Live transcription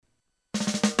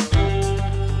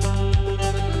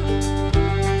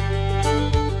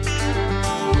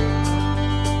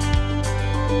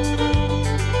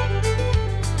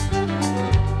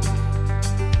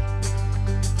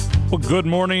Good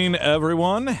morning,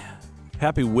 everyone.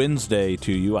 Happy Wednesday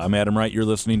to you. I'm Adam Wright. You're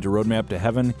listening to Roadmap to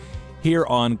Heaven here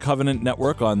on Covenant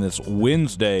Network on this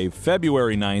Wednesday,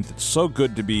 February 9th. It's so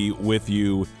good to be with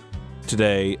you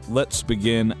today. Let's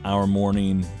begin our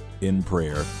morning in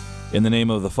prayer. In the name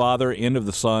of the Father, and of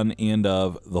the Son, and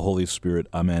of the Holy Spirit.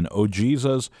 Amen. O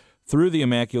Jesus, through the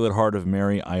Immaculate Heart of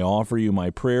Mary, I offer you my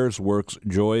prayers, works,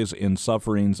 joys, and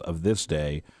sufferings of this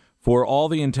day, for all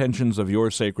the intentions of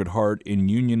your Sacred Heart in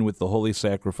union with the holy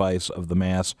sacrifice of the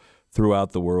Mass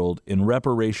throughout the world, in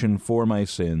reparation for my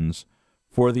sins,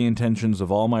 for the intentions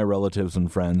of all my relatives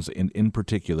and friends, and in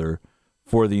particular,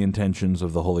 for the intentions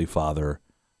of the Holy Father.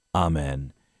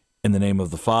 Amen. In the name of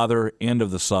the Father, and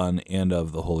of the Son, and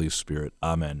of the Holy Spirit.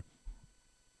 Amen.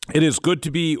 It is good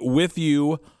to be with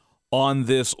you on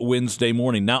this Wednesday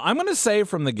morning. Now, I'm going to say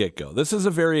from the get-go, this is a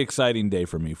very exciting day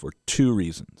for me for two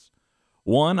reasons.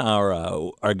 One,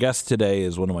 our guest today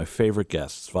is one of my favorite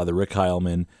guests, Father Rick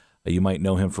Heilman. You might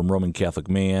know him from Roman Catholic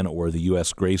Man or the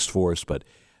U.S. Grace Force, but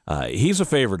he's a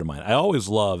favorite of mine. I always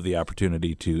love the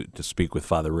opportunity to speak with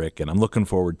Father Rick, and I'm looking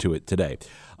forward to it today.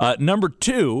 Number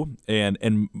two,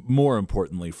 and more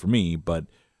importantly for me, but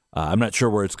I'm not sure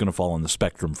where it's going to fall on the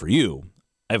spectrum for you.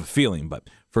 I have a feeling, but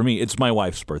for me, it's my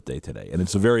wife's birthday today, and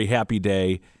it's a very happy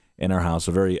day in our house,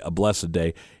 a blessed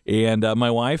day. And my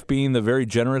wife, being the very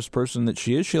generous person that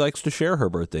she is, she likes to share her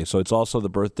birthday. So it's also the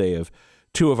birthday of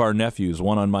two of our nephews,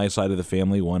 one on my side of the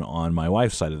family, one on my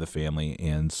wife's side of the family.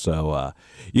 And so,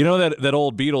 you know that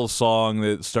old Beatles song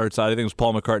that starts out, I think it was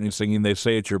Paul McCartney singing, "They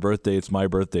say it's your birthday, it's my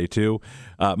birthday too."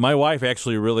 My wife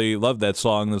actually really loved that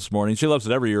song this morning. She loves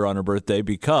it every year on her birthday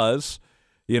because,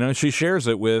 you know, she shares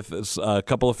it with a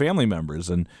couple of family members,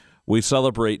 and we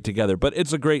celebrate together. But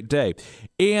it's a great day.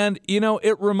 And, you know,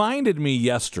 it reminded me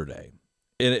yesterday,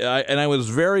 and I was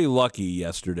very lucky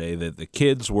yesterday that the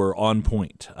kids were on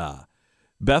point.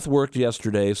 Beth worked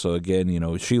yesterday, so again, you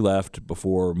know, she left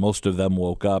before most of them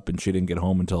woke up, and she didn't get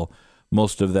home until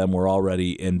most of them were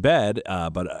already in bed.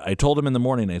 But I told them in the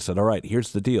morning, I said, all right,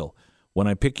 here's the deal. When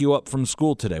I pick you up from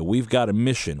school today, we've got a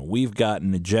mission, we've got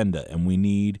an agenda, and we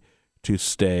need to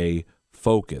stay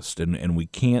focused, and we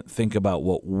can't think about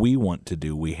what we want to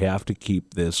do. We have to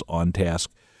keep this on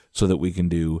task so that we can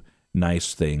do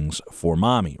nice things for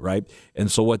Mommy, right?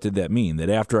 And so what did that mean? That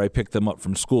after I picked them up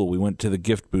from school, we went to the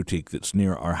gift boutique that's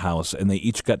near our house, and they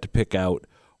each got to pick out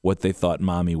what they thought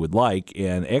Mommy would like.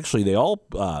 And actually, they all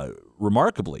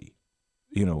remarkably,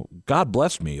 you know, God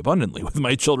blessed me abundantly with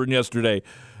my children yesterday.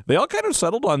 They all kind of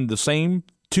settled on the same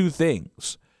two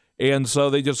things. And so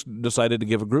they just decided to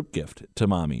give a group gift to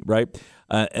Mommy, right?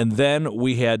 And then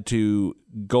we had to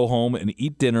go home and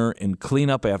eat dinner and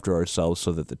clean up after ourselves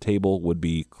so that the table would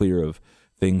be clear of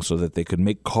things so that they could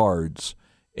make cards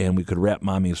and we could wrap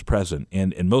Mommy's present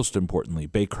and most importantly,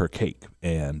 bake her cake.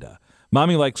 And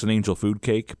Mommy likes an angel food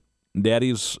cake.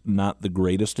 Daddy's not the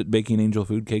greatest at baking angel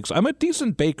food cakes. I'm a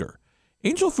decent baker.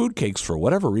 Angel food cakes, for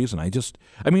whatever reason,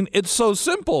 it's so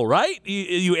simple, right?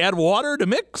 You add water to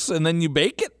mix, and then you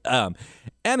bake it.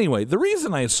 Anyway, the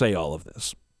reason I say all of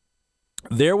this,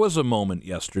 there was a moment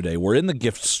yesterday, we're in the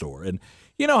gift store, and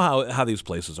you know how these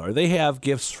places are. They have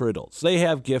gifts for adults. They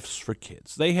have gifts for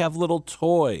kids. They have little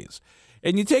toys.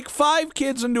 And you take 5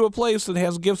 kids into a place that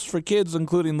has gifts for kids,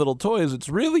 including little toys, it's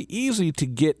really easy to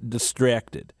get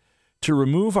distracted, to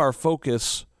remove our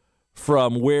focus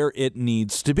from where it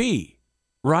needs to be.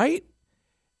 Right?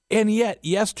 And yet,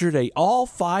 yesterday, all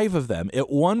 5 of them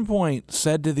at one point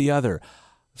said to the other,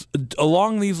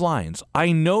 along these lines,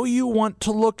 I know you want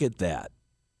to look at that,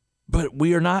 but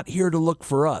we are not here to look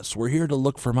for us. We're here to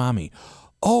look for Mommy.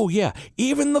 Oh, yeah.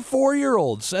 Even the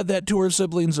 4-year-old said that to her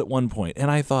siblings at one point.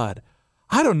 And I thought,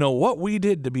 I don't know what we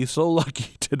did to be so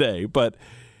lucky today, but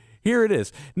here it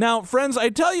is. Now, friends, I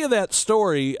tell you that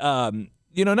story,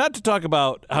 you know, not to talk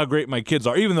about how great my kids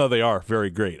are, even though they are very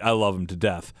great. I love them to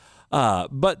death.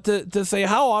 But to say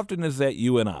how often is that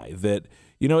you and I, that,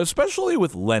 you know, especially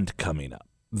with Lent coming up,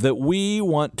 that we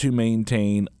want to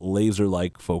maintain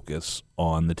laser-like focus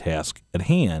on the task at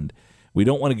hand. We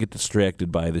don't want to get distracted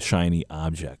by the shiny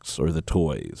objects or the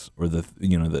toys or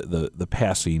the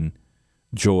passing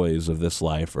joys of this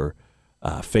life or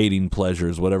fading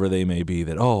pleasures, whatever they may be.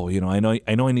 That, oh, you know, I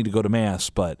know I need to go to Mass,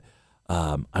 but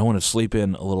I want to sleep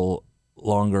in a little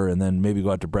longer and then maybe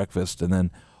go out to breakfast and then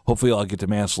hopefully I'll get to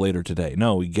Mass later today.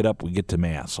 No, we get up, we get to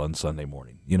Mass on Sunday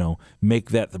morning. You know, make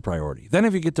that the priority. Then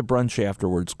if you get to brunch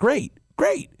afterwards, great.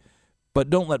 But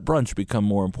don't let brunch become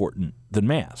more important than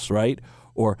Mass, right?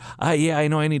 Or, I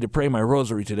know I need to pray my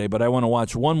rosary today, but I want to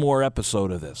watch one more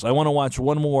episode of this. I want to watch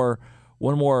one more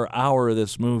hour of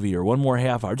this movie or one more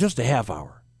half hour, just a half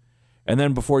hour. And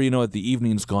then before you know it, the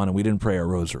evening's gone and we didn't pray our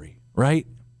rosary. right?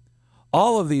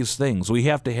 All of these things, we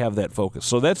have to have that focus.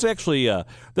 So that's actually,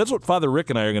 that's what Father Rick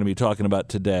and I are going to be talking about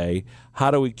today.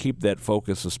 How do we keep that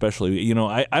focus, especially,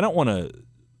 I don't want to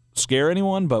scare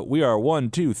anyone, but we are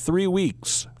 3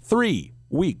 weeks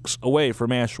away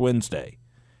from Ash Wednesday.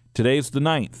 Today's the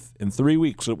 9th. In 3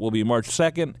 weeks, it will be March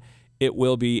 2nd. It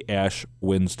will be Ash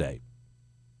Wednesday.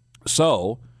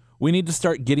 So we need to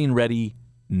start getting ready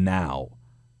now.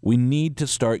 We need to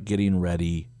start getting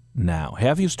ready now.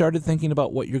 Have you started thinking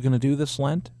about what you're going to do this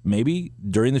Lent? Maybe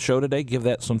during the show today, give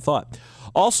that some thought.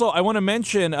 Also, I want to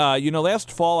mention,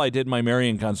 last fall I did my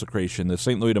Marian consecration, the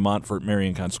St. Louis de Montfort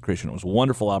Marian consecration. It was a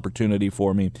wonderful opportunity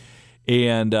for me.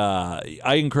 And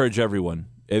I encourage everyone,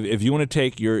 if you want to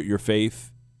take your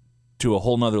faith to a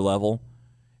whole nother level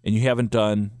and you haven't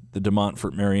done the de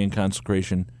Montfort Marian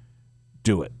consecration,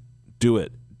 do it. Do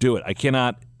it. Do it. I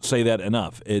cannot say that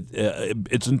enough.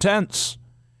 It's intense.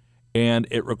 And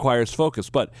it requires focus.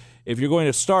 But if you're going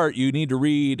to start, you need to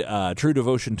read True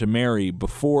Devotion to Mary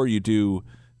before you do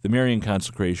the Marian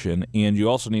consecration, and you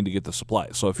also need to get the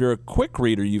supplies. So if you're a quick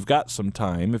reader, you've got some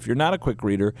time. If you're not a quick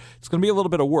reader, it's going to be a little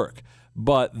bit of work.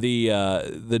 But the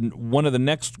one of the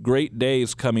next great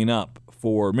days coming up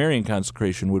for Marian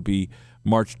consecration would be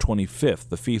March 25th,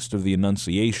 the Feast of the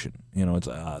Annunciation. It's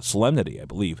a solemnity, I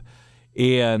believe.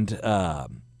 And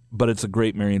but it's a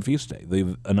great Marian feast day.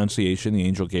 The Annunciation, the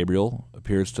angel Gabriel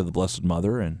appears to the Blessed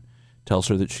Mother and tells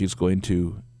her that she's going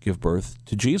to give birth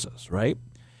to Jesus, right?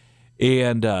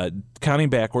 And counting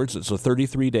backwards, it's a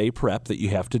 33-day prep that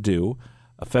you have to do.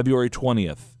 February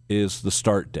 20th is the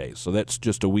start day, so that's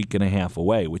just a week and a half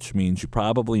away, which means you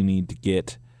probably need to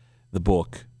get the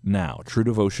book now, True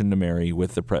Devotion to Mary,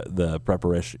 with the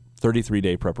preparation,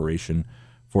 33-day preparation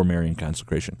for Marian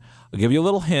consecration. I'll give you a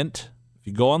little hint. If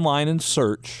you go online and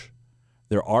search,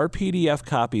 there are PDF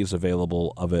copies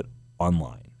available of it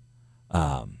online.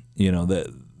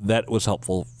 That was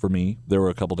helpful for me. There were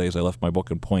a couple days I left my book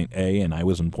in point A and I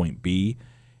was in point B,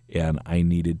 and I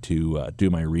needed to do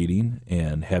my reading,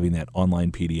 and having that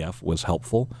online PDF was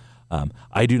helpful.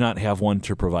 I do not have one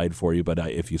to provide for you, but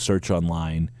if you search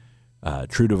online,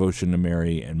 True Devotion to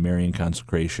Mary and Marian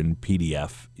Consecration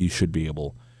PDF, you should be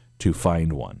able to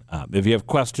find one. If you have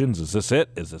questions, is this it?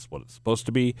 Is this what it's supposed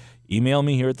to be? Email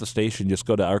me here at the station. Just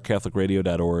go to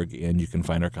ourcatholicradio.org and you can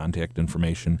find our contact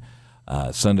information.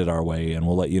 Send it our way and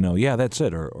we'll let you know, yeah, that's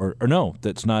it, or no,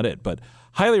 that's not it. But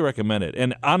highly recommend it.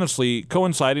 And honestly,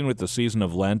 coinciding with the season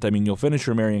of Lent, you'll finish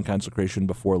your Marian consecration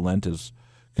before Lent is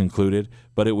concluded,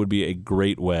 but it would be a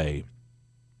great way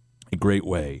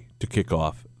to kick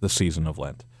off the season of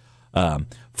Lent.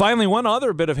 Finally, one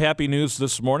other bit of happy news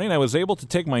this morning. I was able to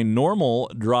take my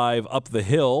normal drive up the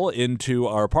hill into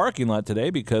our parking lot today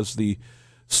because the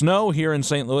snow here in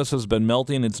St. Louis has been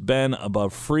melting. It's been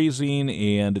above freezing,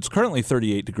 and it's currently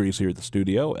 38 degrees here at the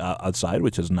studio outside,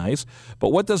 which is nice. But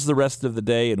what does the rest of the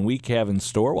day and week have in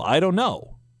store? Well, I don't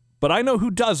know. But I know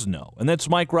who does know, and that's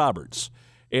Mike Roberts.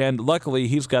 And luckily,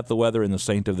 he's got the weather and the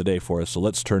saint of the day for us, so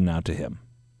let's turn now to him.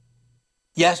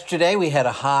 Yesterday, we had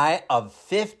a high of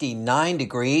 59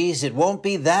 degrees. It won't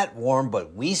be that warm,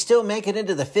 but we still make it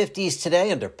into the 50s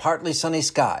today under partly sunny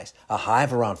skies, a high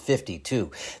of around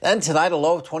 52. Then tonight, a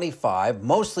low of 25,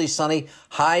 mostly sunny,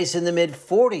 highs in the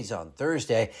mid-40s on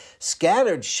Thursday.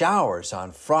 Scattered showers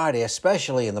on Friday,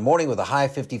 especially in the morning with a high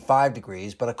of 55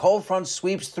 degrees, but a cold front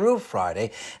sweeps through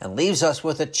Friday and leaves us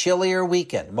with a chillier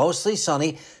weekend. Mostly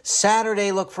sunny.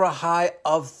 Saturday, look for a high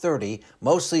of 30,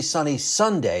 mostly sunny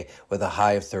Sunday with a high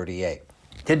of 38.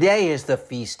 Today is the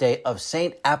feast day of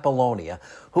Saint Apollonia,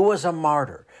 who was a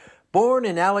martyr. Born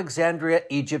in Alexandria,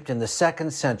 Egypt in the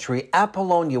 2nd century,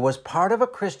 Apollonia was part of a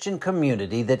Christian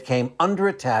community that came under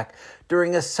attack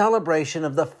during a celebration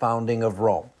of the founding of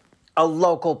Rome. A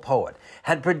local poet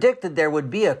had predicted there would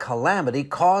be a calamity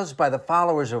caused by the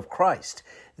followers of Christ.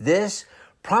 This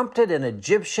prompted an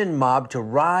Egyptian mob to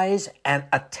rise and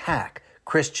attack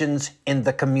Christians in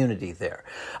the community there.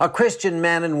 A Christian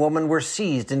man and woman were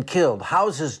seized and killed,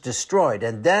 houses destroyed,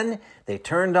 and then they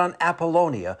turned on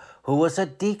Apollonia, who was a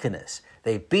deaconess.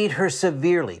 They beat her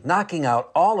severely, knocking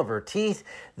out all of her teeth,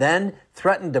 then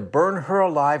threatened to burn her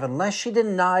alive unless she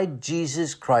denied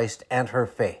Jesus Christ and her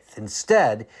faith.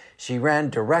 Instead, she ran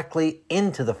directly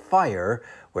into the fire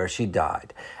where she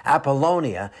died.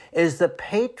 Apollonia is the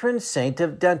patron saint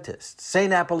of dentists.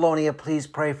 Saint Apollonia, please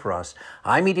pray for us.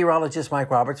 I'm meteorologist Mike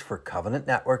Roberts for Covenant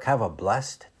Network. Have a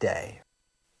blessed day.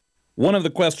 One of the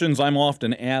questions I'm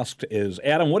often asked is,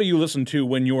 Adam, what do you listen to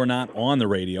when you're not on the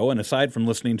radio? And aside from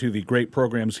listening to the great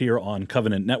programs here on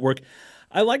Covenant Network,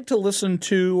 I like to listen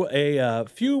to a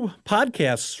few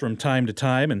podcasts from time to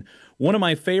time. And One of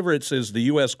my favorites is the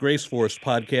U.S. Grace Force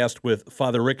podcast with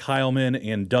Father Rick Heilman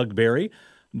and Doug Barry,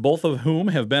 both of whom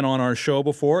have been on our show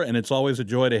before, and it's always a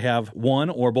joy to have one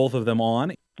or both of them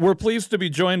on. We're pleased to be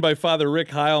joined by Father Rick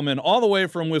Heilman all the way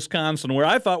from Wisconsin, where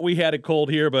I thought we had it cold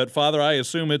here, but Father, I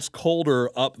assume it's colder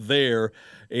up there.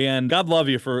 And God love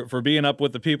you for being up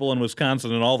with the people in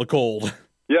Wisconsin and all the cold.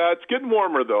 Yeah, it's getting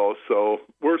warmer, though, so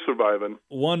we're surviving.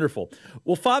 Wonderful.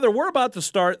 Well, Father, we're about to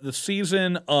start the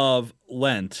season of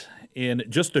Lent in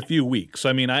just a few weeks.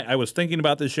 I mean, I was thinking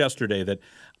about this yesterday, that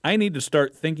I need to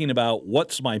start thinking about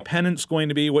what's my penance going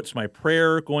to be, what's my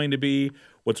prayer going to be,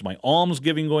 what's my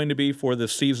almsgiving going to be for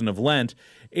this season of Lent.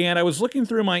 And I was looking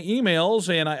through my emails,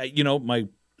 and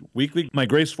my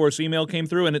Grace Force email came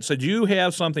through, and it said you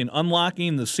have something,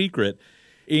 Unlocking the Secret.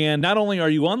 And not only are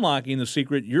you unlocking the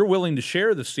secret, you're willing to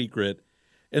share the secret.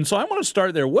 And so I want to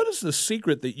start there. What is the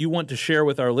secret that you want to share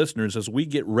with our listeners as we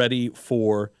get ready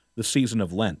for the season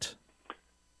of Lent?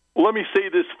 Let me say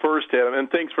this first, Adam, and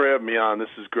thanks for having me on. This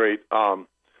is great.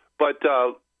 But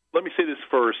let me say this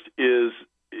first, is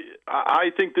I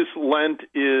think this Lent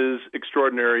is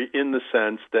extraordinary in the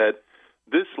sense that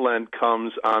this Lent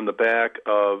comes on the back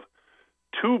of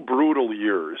 2 brutal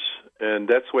years, and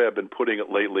that's the way I've been putting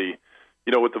it lately.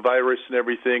 You know, with the virus and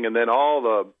everything, and then all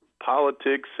the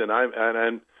politics, and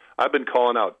I've been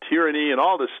calling out tyranny and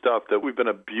all this stuff that we've been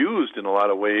abused in a lot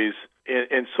of ways.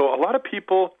 And so a lot of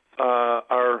people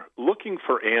are looking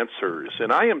for answers,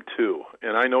 and I am too,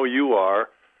 and I know you are.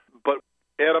 But,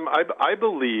 Adam, I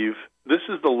believe this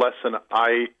is the lesson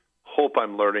I hope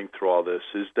I'm learning through all this,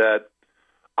 is that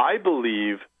I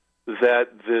believe that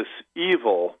this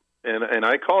evil, and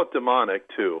I call it demonic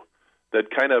too, that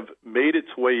kind of made its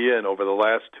way in over the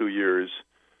last 2 years,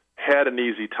 had an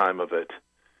easy time of it.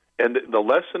 And the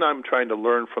lesson I'm trying to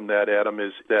learn from that, Adam,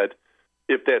 is that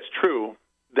if that's true,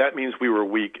 that means we were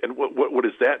weak. And what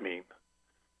does that mean?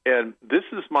 And this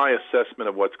is my assessment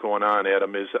of what's going on,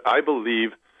 Adam, is I believe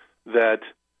that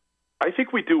I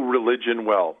think we do religion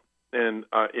well. And,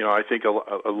 I think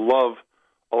I love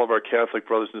all of our Catholic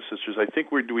brothers and sisters. I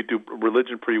think we do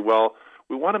religion pretty well.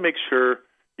 We want to make sure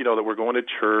that we're going to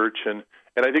church, and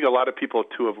I think a lot of people,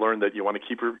 too, have learned that you want to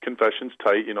keep your confessions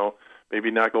tight, maybe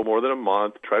not go more than a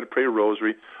month, try to pray a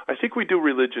rosary. I think we do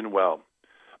religion well.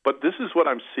 But this is what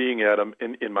I'm seeing, Adam,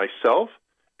 in myself,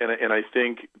 and I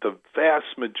think the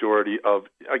vast majority of,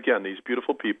 again, these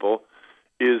beautiful people,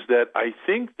 is that I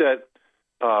think that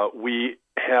we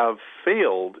have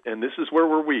failed, and this is where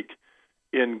we're weak,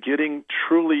 in getting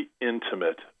truly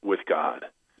intimate with God.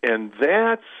 And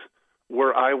that's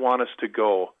where I want us to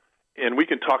go. And we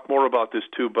can talk more about this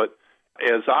too, but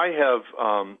as I have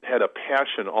had a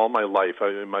passion all my life,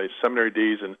 in my seminary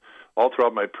days and all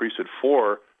throughout my priesthood,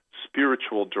 for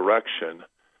spiritual direction,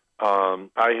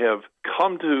 I have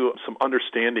come to some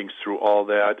understandings through all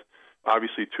that,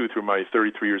 obviously too through my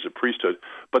 33 years of priesthood,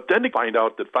 but then to find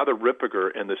out that Father Ripperger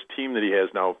and this team that he has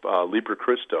now, Liber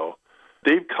Christo,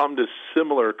 they've come to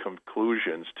similar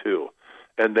conclusions too.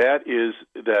 And that is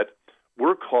that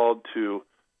we're called to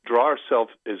draw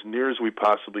ourselves as near as we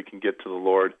possibly can get to the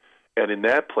Lord, and in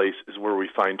that place is where we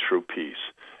find true peace.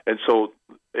 And so,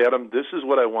 Adam, this is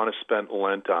what I want to spend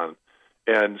Lent on.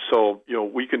 And so,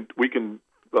 we can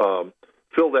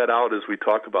fill that out as we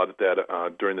talk about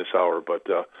it during this hour. But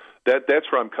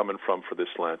that's where I'm coming from for this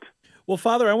Lent. Well,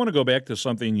 Father, I want to go back to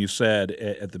something you said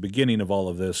at the beginning of all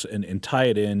of this and tie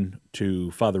it in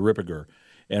to Father Ripperger.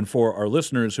 And for our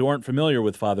listeners who aren't familiar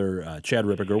with Father Chad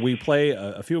Ripperger, we play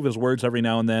a few of his words every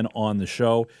now and then on the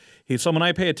show. He's someone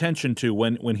I pay attention to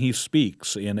when he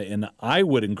speaks, and I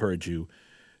would encourage you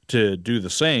to do the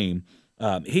same.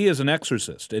 He is an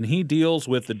exorcist, and he deals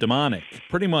with the demonic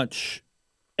pretty much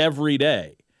every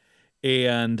day,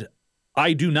 and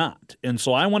I do not. And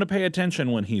so I want to pay attention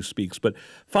when he speaks. But,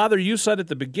 Father, you said at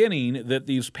the beginning that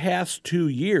these past 2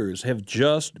 years have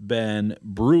just been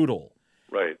brutal.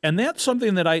 Right. And that's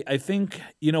something that I think,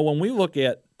 when we look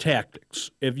at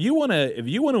tactics, if you want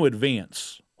to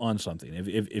advance on something,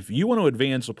 if you want to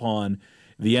advance upon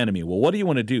the enemy, well, what do you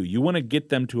want to do? You want to get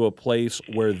them to a place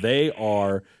where they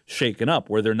are shaken up,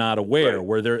 where they're not aware, right,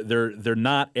 where they're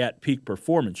not at peak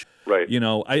performance. Right.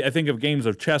 I think of games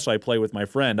of chess I play with my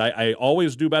friend. I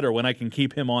always do better when I can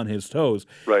keep him on his toes.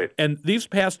 Right. And these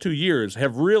past 2 years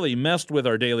have really messed with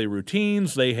our daily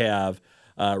routines. They have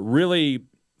really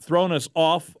thrown us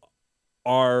off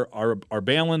our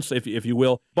balance, if you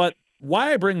will. But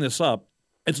why I bring this up,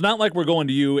 it's not like we're going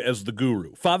to you as the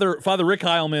guru. Father Rick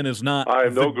Heilman is not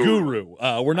the guru.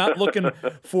 We're not looking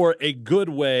for a good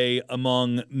way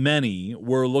among many.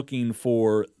 We're looking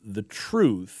for the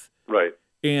truth. Right.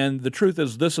 And the truth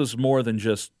is, this is more than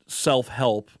just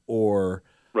self-help or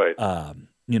Right.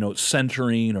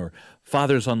 Centering or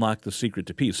Fathers Unlock the Secret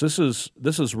to Peace. This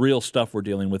is real stuff we're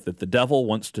dealing with, that the devil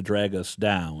wants to drag us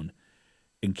down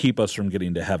and keep us from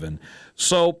getting to heaven.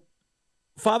 So,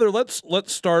 Father, let's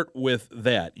start with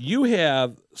that. You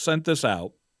have sent this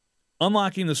out,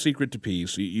 Unlocking the Secret to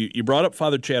Peace. You brought up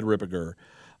Father Chad Ripperger.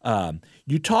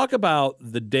 You talk about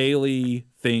the daily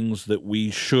things that we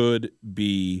should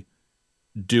be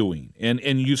doing.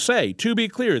 And you say, to be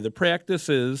clear, the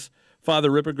practices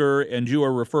Father Ripperger and you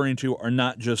are referring to are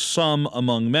not just some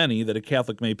among many that a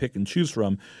Catholic may pick and choose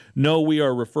from. No, we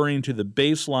are referring to the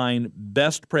baseline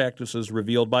best practices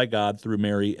revealed by God through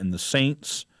Mary and the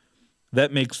saints.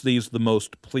 That makes these the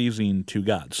most pleasing to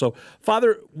God. So,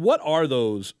 Father, what are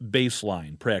those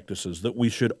baseline practices that we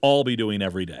should all be doing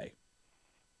every day?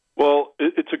 Well,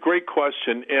 it's a great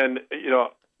question. And,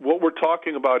 what we're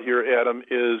talking about here, Adam,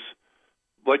 is,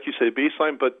 like you say,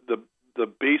 baseline, but the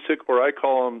basic, or I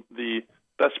call them the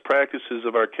best practices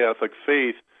of our Catholic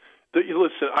faith.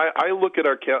 Listen, I look at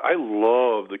I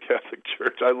love the Catholic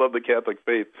Church. I love the Catholic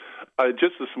faith.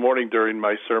 Just this morning during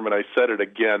my sermon, I said it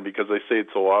again because I say it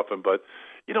so often, but,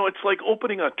 it's like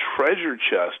opening a treasure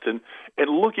chest and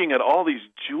looking at all these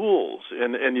jewels,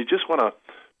 and you just want to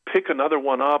pick another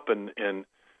one up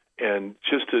and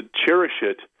just to cherish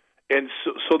it. And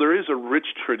so there is a rich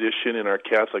tradition in our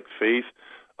Catholic faith.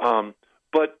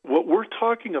 But what we're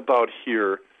talking about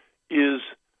here is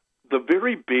the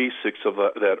very basics of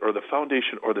that, or the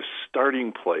foundation, or the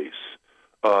starting place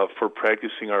for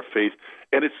practicing our faith.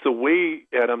 And it's the way,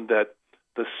 Adam, that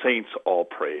the saints all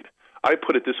prayed. I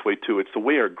put it this way, too. It's the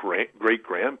way our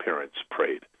great-grandparents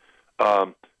prayed.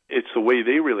 It's the way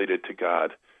they related to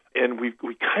God. And we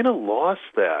kind of lost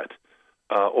that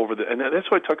and that's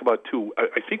what I talk about, too.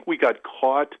 I think we got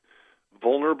caught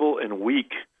vulnerable and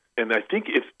weak. And I think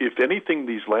if anything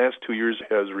these last 2 years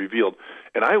has revealed,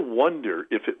 and I wonder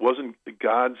if it wasn't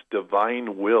God's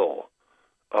divine will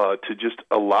to just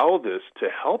allow this to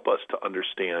help us to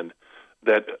understand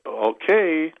that,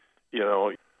 okay,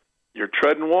 you're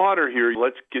treading water here.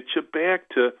 Let's get you back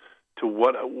to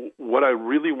what I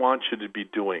really want you to be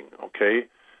doing, okay?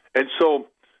 And so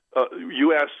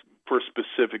you asked for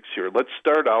specifics here. Let's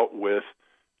start out with,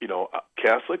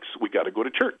 Catholics, we got to go to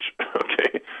church.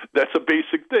 Okay, that's a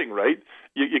basic thing, right?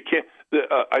 You can't.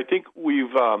 I think we've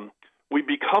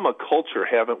become a culture,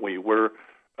 haven't we? Where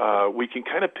we can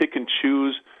kind of pick and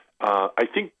choose. I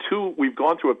think too, we've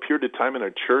gone through a period of time in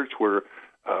our church where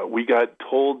we got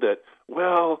told that,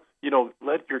 well,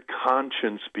 let your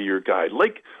conscience be your guide.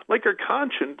 Like our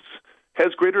conscience has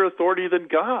greater authority than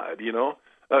God.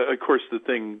 Of course, the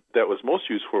thing that was most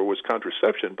used for was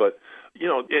contraception, but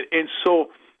and so.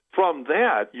 From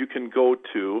that, you can go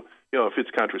to, if it's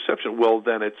contraception, well,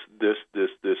 then it's this,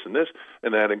 and this,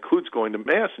 and that includes going to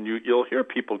Mass. And you'll hear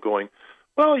people going,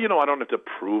 well, I don't have to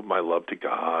prove my love to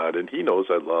God, and He knows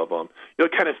I love Him,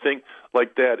 kind of thing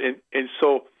like that. And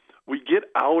so we get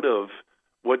out of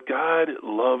what God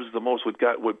loves the most,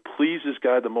 what pleases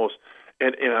God the most.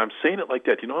 And I'm saying it like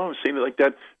that. I'm saying it like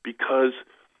that because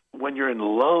when you're in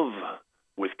love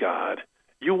with God,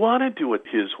 you want to do it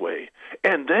His way.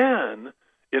 And then...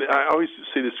 And I always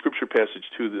say this scripture passage,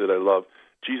 too, that I love.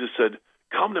 Jesus said,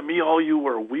 come to me, all you who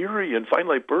are weary and find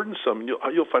life burdensome, and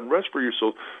you'll find rest for your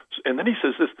soul. And then he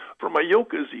says this, for my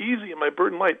yoke is easy and my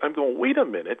burden light. I'm going, wait a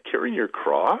minute, carrying your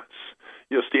cross,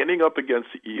 standing up against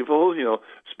evil,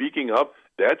 speaking up,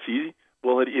 that's easy.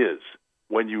 Well, it is.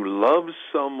 When you love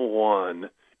someone,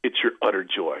 it's your utter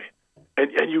joy.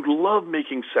 And you love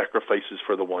making sacrifices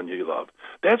for the one you love.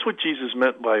 That's what Jesus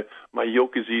meant by my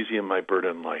yoke is easy and my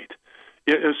burden light.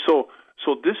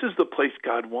 So this is the place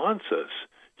God wants us.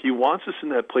 He wants us in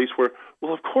that place where,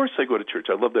 well, of course I go to church.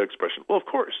 I love that expression. Well, of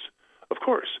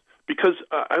course, because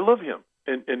I love Him,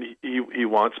 and He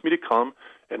wants me to come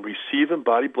and receive Him,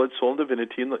 body, blood, soul, and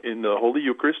divinity in the Holy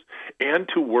Eucharist, and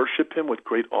to worship Him with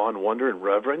great awe and wonder and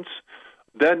reverence.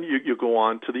 Then you go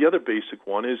on to the other basic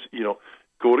one is,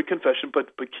 go to confession,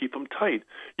 but keep them tight.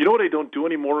 You know what I don't do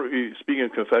anymore, speaking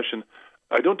of confession?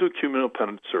 I don't do communal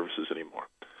penance services anymore.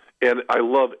 And I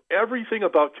love everything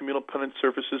about communal penance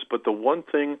services, but the one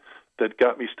thing that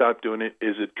got me stopped doing it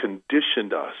is it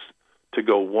conditioned us to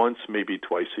go once, maybe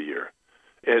twice a year.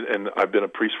 And I've been a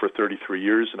priest for 33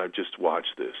 years, and I've just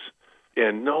watched this.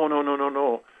 And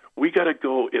no. We got to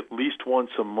go at least once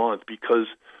a month because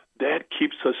that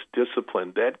keeps us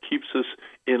disciplined. That keeps us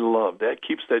in love. That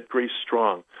keeps that grace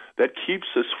strong. That keeps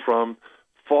us from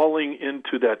falling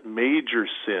into that major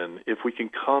sin if we can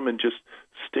come and just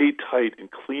stay tight and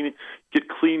get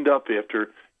cleaned up after,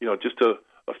 just a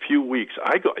few weeks.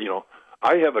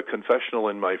 I have a confessional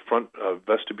in my front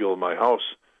vestibule of my house.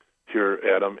 here,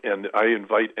 Adam, and I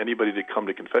invite anybody to come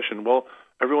to confession. Well,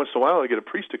 every once in a while I get a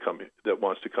priest that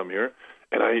wants to come here,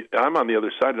 and I'm on the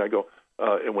other side, and I go,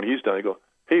 and when he's done, I go,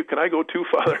 hey, can I go too,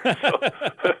 Father? So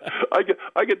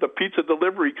I get the pizza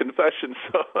delivery confession.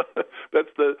 So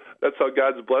that's how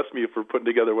God's blessed me for putting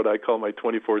together what I call my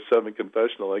 24/7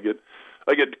 confessional. I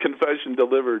get confession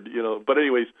delivered, But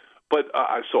anyways,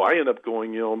 so I end up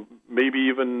going, maybe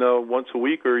even once a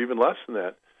week or even less than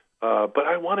that. But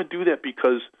I want to do that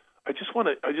because I just want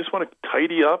to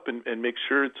tidy up and make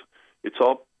sure it's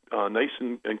all nice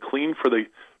and clean for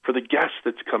the guest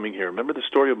that's coming here. Remember the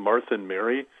story of Martha and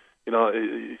Mary?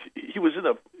 He was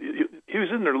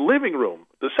in their living room,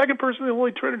 the second person of the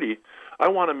Holy Trinity. I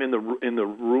want him in the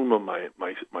room of my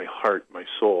heart, my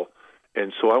soul,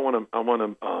 and so I want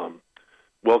to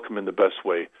welcome in the best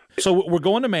way. So we're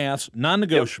going to Mass,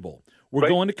 non-negotiable. Yep. We're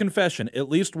going to confession at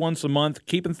least once a month,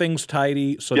 keeping things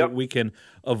tidy so that we can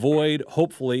avoid,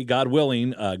 hopefully, God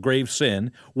willing, grave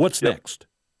sin. What's next?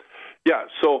 Yeah.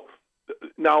 So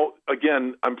now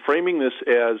again, I'm framing this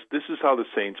as this is how the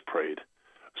saints prayed.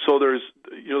 So there's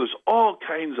all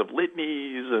kinds of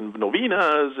litanies and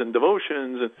novenas and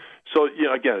devotions, and so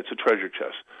again, it's a treasure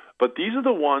chest. But these are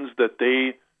the ones that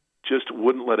they just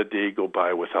wouldn't let a day go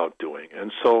by without doing.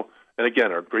 And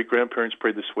again, our great grandparents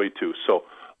prayed this way too. So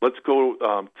let's go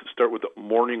to start with the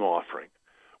morning offering.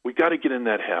 We got to get in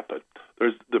that habit.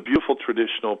 There's the beautiful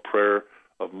traditional prayer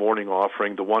of morning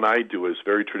offering. The one I do is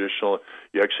very traditional.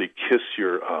 You actually kiss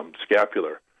your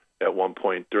scapular at one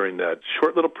point during that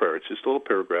short little prayer. It's just a little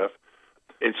paragraph.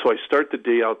 And so I start the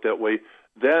day out that way.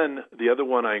 Then the other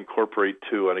one I incorporate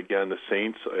too, and again, the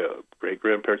saints,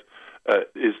 great-grandparents,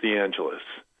 is the Angelus.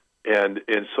 And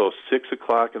so 6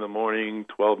 o'clock in the morning,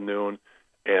 12 noon,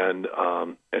 and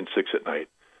 6 at night.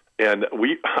 And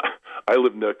I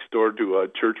live next door to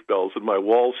church bells, and my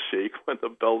walls shake when the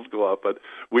bells go off. But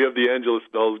we have the Angelus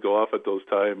bells go off at those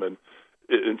time, and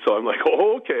so I'm like,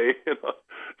 oh, okay.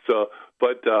 So,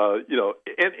 but and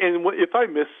if I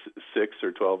miss 6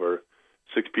 or 12 or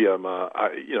 6 p.m.,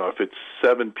 if it's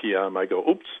 7 p.m., I go,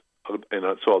 oops, and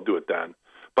so I'll do it then.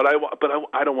 But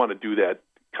I don't want to do that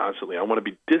constantly. I want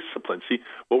to be disciplined. See,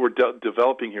 what we're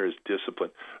developing here is discipline,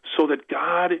 so that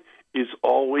God is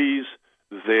always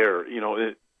there.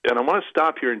 And I want to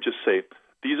stop here and just say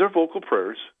these are vocal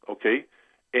prayers, okay?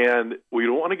 And we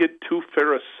don't want to get too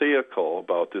pharisaical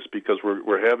about this because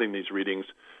we're having these readings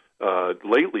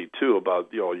lately too about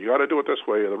you got to do it this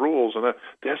way and the rules and that.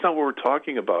 That's not what we're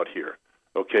talking about here,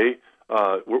 okay?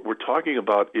 What we're talking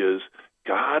about is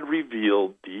God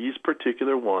revealed these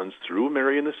particular ones through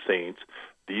Mary and the saints.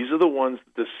 These are the ones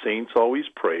the saints always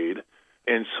prayed,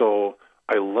 and so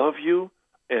I love you,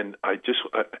 and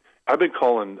I've been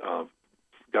calling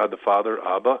God the Father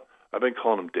Abba. I've been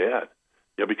calling him Dad.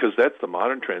 Yeah, because that's the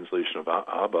modern translation of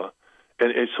Abba.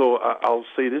 And so I'll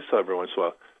say this every once in a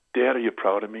while, Dad, are you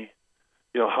proud of me?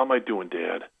 How am I doing,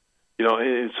 Dad?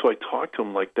 And so I talk to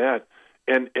him like that.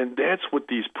 And that's what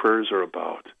these prayers are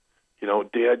about.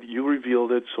 Dad, you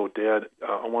revealed it, so Dad,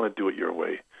 I want to do it your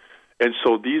way. And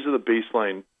so these are the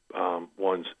baseline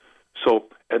ones. So,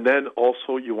 and then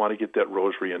also you want to get that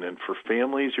rosary in. And for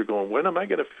families, you're going, when am I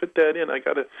going to fit that in?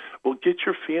 Well, get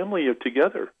your family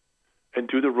together and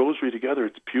do the rosary together.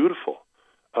 It's beautiful.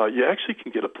 You actually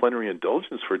can get a plenary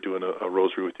indulgence for doing a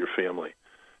rosary with your family.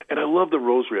 And I love the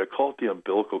rosary. I call it the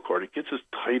umbilical cord. It gets us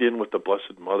tied in with the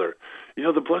Blessed Mother.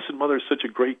 The Blessed Mother is such a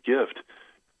great gift.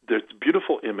 There's a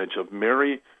beautiful image of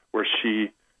Mary where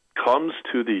she comes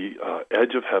to the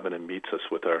edge of heaven and meets us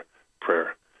with our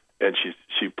prayer. And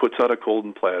she puts out a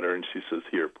golden platter and she says,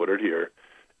 here, put it here.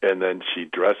 And then she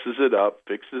dresses it up,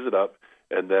 fixes it up,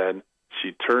 and then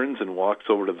she turns and walks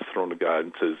over to the throne of God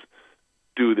and says,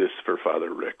 do this for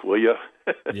Father Rick, will you?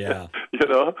 Yeah.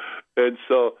 And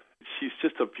so she's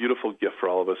just a beautiful gift for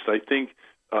all of us. I think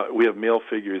we have male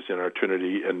figures in our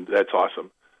Trinity, and that's awesome.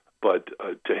 But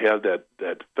to have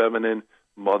that feminine,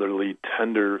 motherly,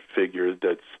 tender figure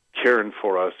that's caring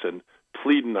for us and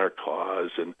pleading our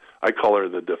cause, and I call her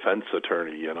the defense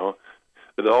attorney,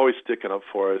 they're always sticking up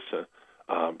for us.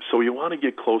 So you want to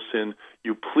get close in.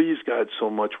 You please God so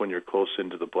much when you're close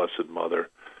into the Blessed Mother.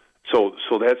 So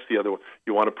that's the other one.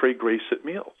 You want to pray grace at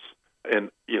meals.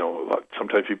 And,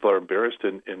 sometimes people are embarrassed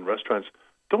in restaurants.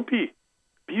 Don't be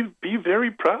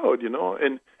very proud,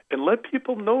 and let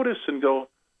people notice and go,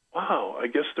 wow, I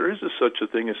guess there is such a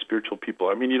thing as spiritual people.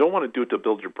 I mean, you don't want to do it to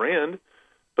build your brand,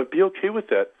 but be okay with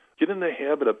that. Get in the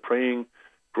habit of praying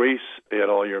grace at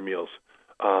all your meals.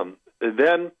 And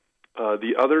then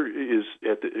the other is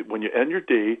when you end your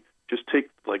day, just take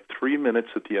like 3 minutes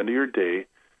at the end of your day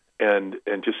and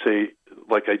just say,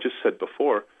 like I just said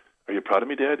before, Are you proud of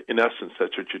me, Dad? In essence,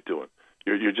 that's what you're doing.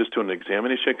 You're just doing an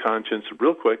examination of conscience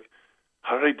real quick.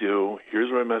 How did I do?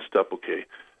 Here's where I messed up. Okay,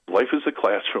 life is a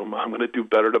classroom. I'm going to do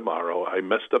better tomorrow. I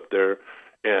messed up there.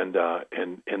 And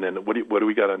then what do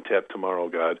we got on tap tomorrow,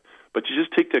 God? But you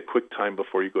just take that quick time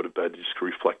before you go to bed just to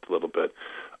reflect a little bit.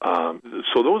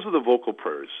 So those are the vocal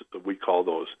prayers, we call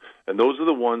those. And those are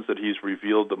the ones that he's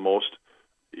revealed the most,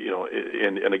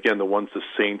 and again, the ones the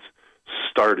saints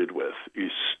started with. You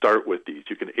start with these.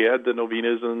 You can add the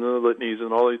novenas and the litanies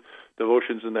and all the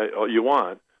devotions and that all you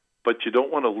want, but you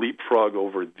don't want to leapfrog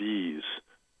over these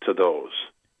to those.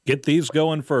 Get these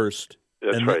going first,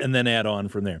 That's right. And then add on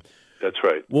from there. That's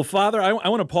right. Well, Father, I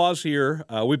want to pause here.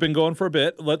 We've been going for a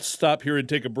bit. Let's stop here and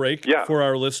take a break for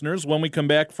our listeners. When we come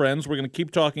back, friends, we're going to keep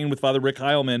talking with Father Rick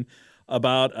Heilman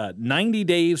about 90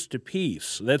 Days to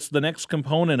Peace. That's the next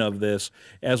component of this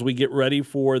as we get ready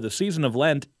for the season of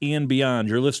Lent and beyond.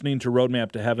 You're listening to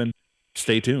Roadmap to Heaven.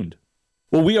 Stay tuned.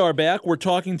 Well, we are back. We're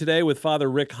talking today with Father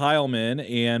Rick Heilman,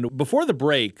 and before the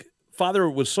break, Father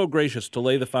was so gracious to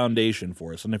lay the foundation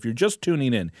for us. And if you're just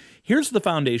tuning in, here's the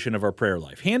foundation of our prayer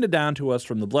life, handed down to us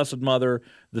from the Blessed Mother,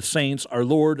 the saints, our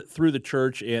Lord through the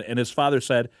church, and as Father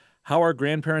said, how our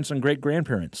grandparents and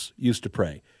great-grandparents used to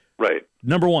pray. Right.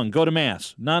 Number 1, go to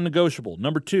Mass, non-negotiable.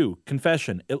 Number 2,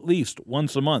 confession, at least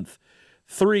once a month.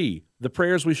 3, the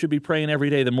prayers we should be praying every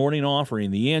day, the morning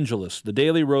offering, the Angelus, the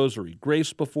daily rosary,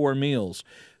 grace before meals.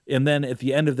 And then at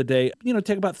the end of the day,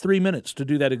 take about 3 minutes to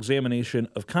do that examination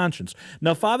of conscience.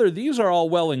 Now, Father, these are all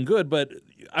well and good, but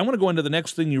I want to go into the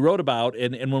next thing you wrote about.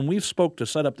 And when we spoke to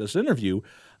set up this interview,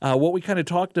 what we kind of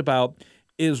talked about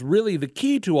is really the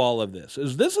key to all of this.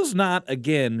 This is not,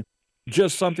 again,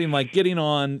 just something like getting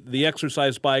on the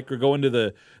exercise bike or going to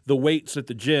the weights at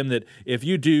the gym, that if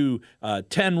you do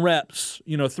 10 reps,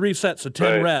 3 sets of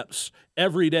 10 reps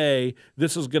every day,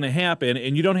 this is going to happen,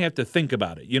 and you don't have to think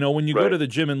about it. When you go to the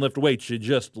gym and lift weights, you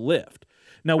just lift.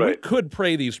 Now, we could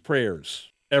pray these prayers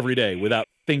every day without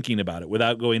thinking about it,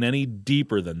 without going any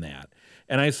deeper than that.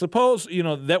 And I suppose,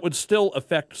 that would still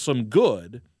affect some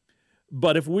good,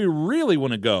 but if we really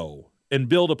want to go and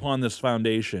build upon this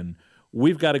foundation,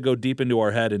 we've got to go deep into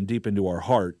our head and deep into our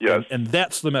heart. Yes. And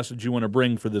that's the message you want to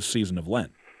bring for this season of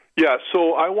Lent. Yeah,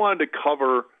 so I wanted to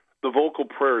cover the vocal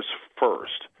prayers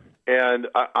first. And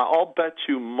I'll bet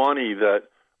you money that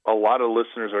a lot of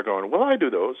listeners are going, well, I do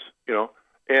those,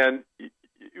 and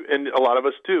a lot of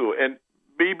us do. And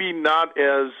maybe not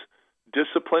as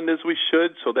disciplined as we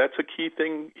should. So that's a key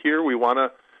thing here. We want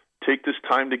to take this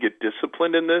time to get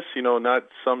disciplined in this, not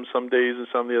some days and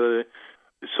some the other day.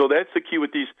 So that's the key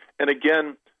with these. And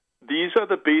again, these are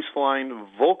the baseline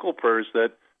vocal prayers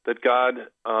that God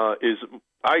is,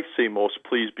 I say, most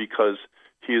pleased because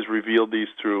he has revealed these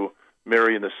through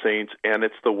Mary and the saints, and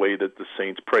it's the way that the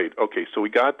saints prayed. Okay, so we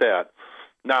got that.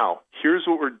 Now, here's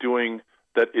what we're doing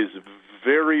that is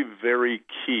very, very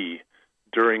key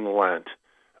during Lent.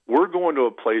 We're going to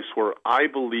a place where I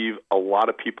believe a lot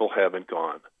of people haven't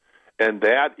gone, and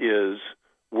that is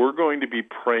we're going to be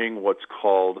praying what's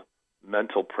called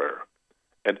mental prayer.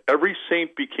 And every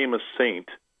saint became a saint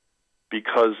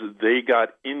because they got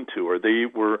into, or they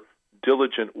were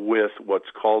diligent with, what's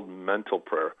called mental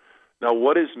prayer. Now,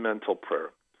 what is mental prayer?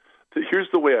 Here's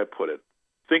the way I put it.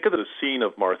 Think of the scene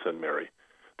of Martha and Mary.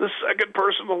 The second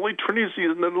person of the Holy Trinity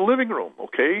is in the living room,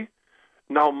 okay?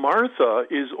 Now, Martha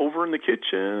is over in the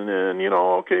kitchen, and,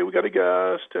 okay, we got a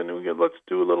guest, and let's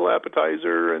do a little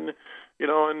appetizer, and,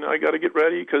 and I got to get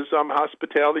ready because I'm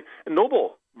hospitality. And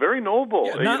noble, very noble.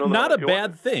 Yeah, not a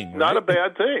bad thing. Right? Not a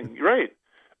bad thing, right.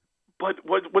 But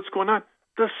what's going on?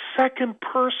 The second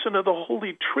person of the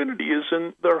Holy Trinity is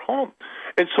in their home.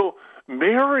 And so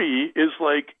Mary is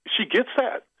like, she gets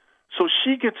that. So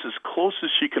she gets as close as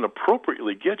she can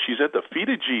appropriately get. She's at the feet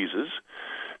of Jesus.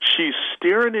 She's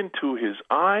staring into his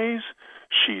eyes.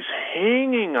 She's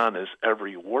hanging on his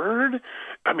every word.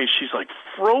 I mean, she's like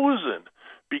frozen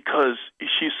because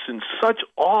she's in such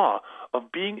awe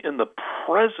of being in the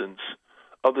presence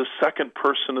of the second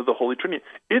person of the Holy Trinity.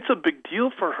 It's a big deal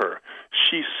for her.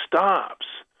 She stops.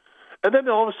 And then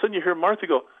all of a sudden you hear Martha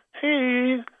go,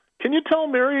 hey, can you tell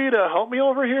Mary to help me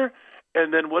over here?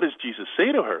 And then what does Jesus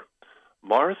say to her?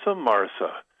 Martha,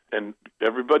 Martha, and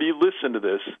everybody listen to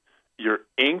this, you're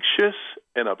anxious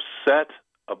and upset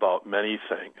about many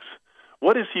things.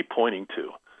 What is he pointing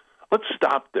to? Let's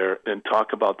stop there and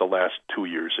talk about the last 2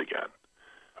 years again.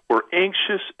 We're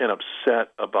anxious and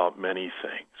upset about many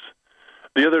things.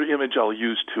 The other image I'll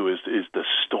use, too, is the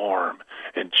storm.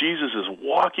 And Jesus is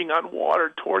walking on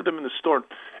water toward them in the storm.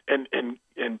 And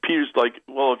Peter's like,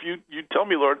 well, if you tell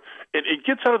me, Lord. And he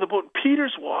gets out of the boat.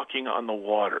 Peter's walking on the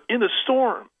water in the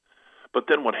storm. But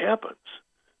then what happens?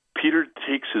 Peter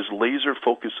takes his laser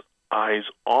focus eyes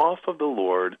off of the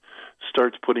Lord,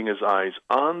 starts putting his eyes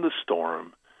on the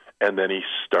storm, and then he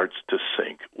starts to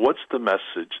sink. What's the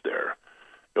message there?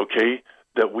 Okay,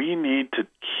 that we need to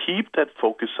keep that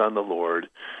focus on the Lord,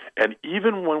 and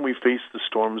even when we face the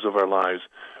storms of our lives,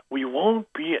 we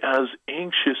won't be as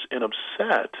anxious and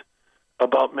upset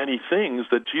about many things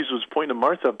that Jesus was pointing to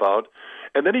Martha about.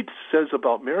 And then he says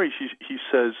about Mary, he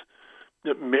says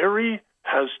that Mary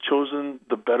has chosen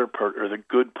the better part, or the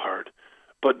good part,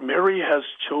 but Mary has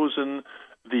chosen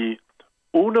the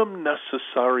unum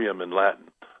necessarium in Latin,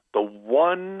 the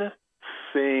one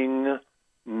thing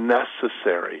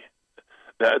necessary.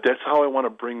 That's how I want to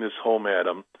bring this home,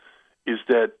 Adam, is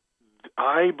that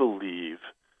I believe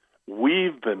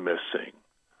we've been missing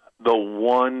the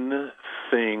one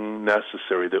thing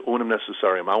necessary, the unum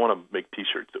necessarium. I want to make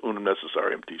T-shirts, the unum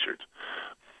necessarium T-shirts.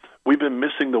 We've been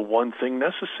missing the one thing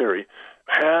necessary.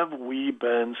 Have we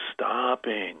been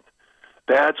stopping?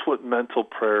 That's what mental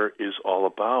prayer is all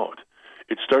about.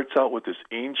 It starts out with this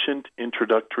ancient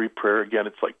introductory prayer. Again,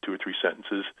 it's like 2 or 3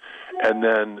 sentences. And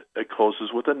then it closes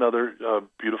with another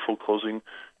beautiful closing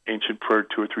ancient prayer,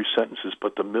 2 or 3 sentences.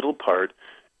 But the middle part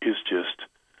is just,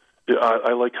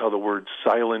 I like how the words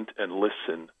silent and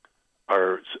listen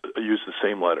use the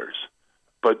same letters.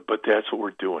 But that's what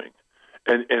we're doing.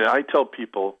 And I tell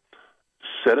people,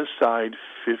 set aside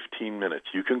 15 minutes.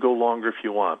 You can go longer if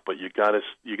you want, but you gotta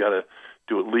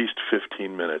do at least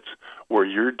 15 minutes where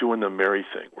you're doing the Mary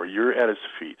thing, where you're at his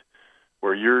feet,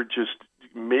 where you're just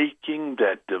making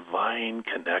that divine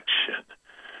connection,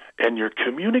 and you're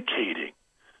communicating.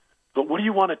 But what do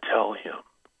you want to tell him?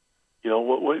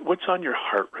 What's on your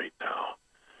heart right now?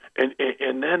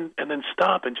 And then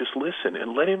stop and just listen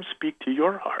and let him speak to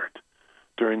your heart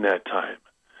during that time.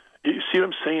 You see what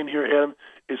I'm saying here, Adam?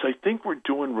 Is I think we're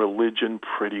doing religion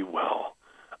pretty well.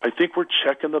 I think we're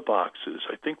checking the boxes.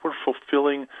 I think we're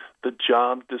fulfilling the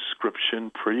job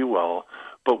description pretty well.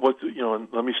 But and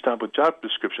let me stop with job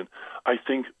description. I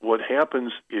think what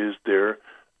happens is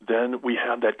then we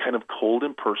have that kind of cold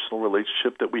and personal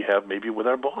relationship that we have maybe with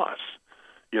our boss,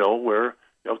 where,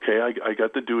 okay, I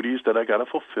got the duties that I got to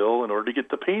fulfill in order to get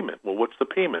the payment. Well, what's the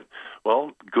payment?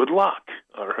 Well, good luck,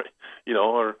 all right,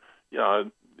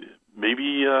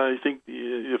 maybe I think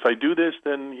if I do this,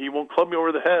 then he won't club me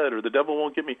over the head, or the devil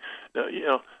won't get me.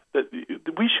 That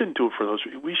we shouldn't do it for those.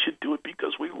 We should do it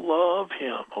because we love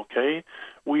him. Okay,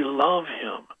 we love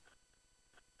him.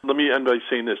 Let me end by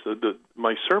saying this: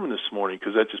 my sermon this morning,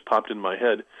 because that just popped in my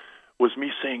head, was me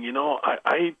saying,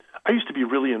 I used to be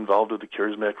really involved with the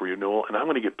charismatic renewal, and I'm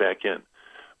going to get back in.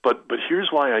 But here's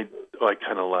why I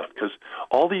kind of left, because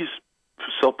all these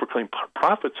self-proclaimed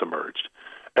prophets emerged.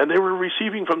 And they were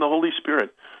receiving from the Holy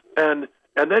Spirit and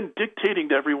then dictating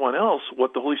to everyone else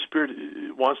what the Holy Spirit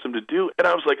wants them to do. And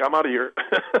I was like, I'm out of here.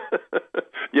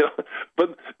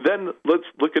 But then let's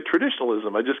look at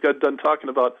traditionalism. I just got done talking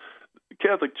about the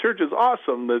Catholic Church is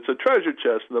awesome. It's a treasure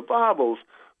chest and the Bibles.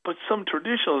 But some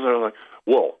traditionalists are like,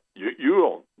 well,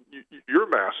 your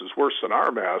Mass is worse than our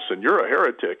Mass, and you're a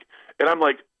heretic. And I'm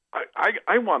like,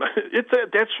 I want to.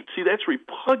 That's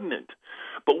repugnant.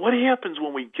 But what happens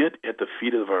when we get at the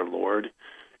feet of our Lord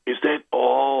is that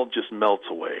all just melts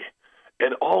away.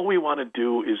 And all we want to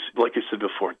do is, like I said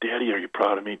before, Daddy, are you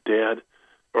proud of me, Dad?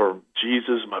 Or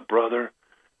Jesus, my brother?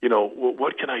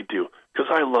 What can I do?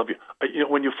 Because I love you.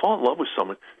 When you fall in love with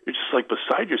someone, you're just like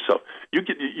beside yourself.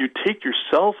 You take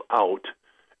yourself out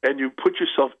and you put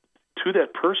yourself to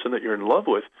that person that you're in love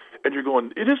with, and you're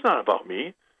going, it is not about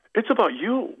me. It's about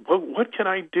you. What can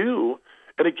I do?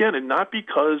 And again, and not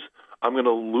because I'm going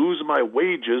to lose my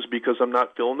wages because I'm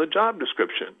not filling the job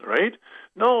description, right?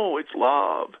 No, it's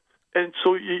love. And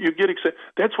so you get excited.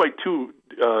 That's why, too,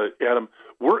 Adam,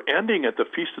 we're ending at the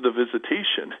Feast of the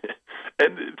Visitation.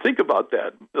 And think about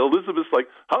that. Elizabeth's like,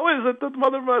 how is it that the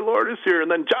mother of my Lord is here? And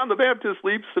then John the Baptist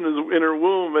leaps in her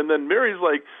womb. And then Mary's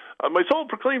like, my soul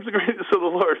proclaims the greatness of the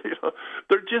Lord.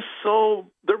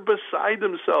 They're beside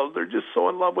themselves. They're just so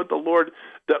in love with the Lord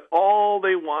that all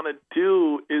they want to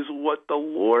do is what the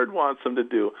Lord wants them to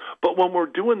do. But when we're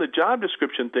doing the job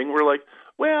description thing, we're like,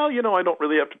 well, I don't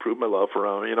really have to prove my love for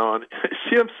him, and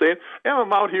see what I'm saying? And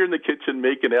I'm out here in the kitchen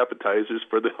making appetizers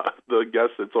for the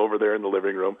guest that's over there in the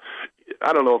living room.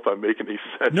 I don't know if I'm making any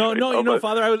sense. No,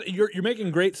 Father, you're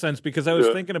making great sense, because I was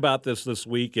thinking about this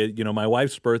week. My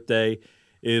wife's birthday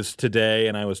is today,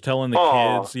 and I was telling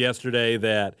the kids yesterday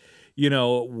that,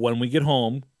 when we get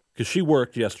home, because she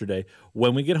worked yesterday,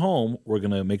 when we get home, we're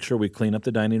going to make sure we clean up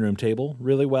the dining room table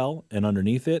really well and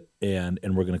underneath it, and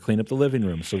we're going to clean up the living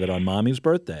room so that on Mommy's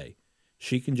birthday,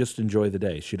 she can just enjoy the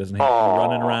day. She doesn't have to be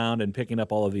running around and picking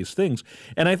up all of these things.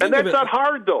 And I think that's not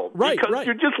hard, though, because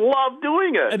you just love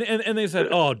doing it. And they said,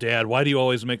 "Oh, Dad, why do you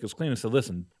always make us clean?" I said,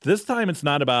 "Listen, this time it's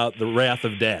not about the wrath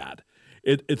of Dad.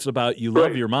 It's about you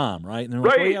love your mom, right?" And they're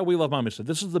like, "Oh, yeah, we love Mom." I said,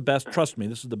 "This is the best. Trust me,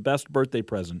 this is the best birthday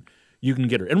present you can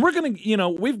get her. And we're going to,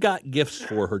 we've got gifts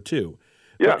for her, too.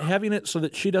 Yeah. But having it so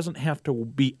that she doesn't have to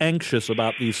be anxious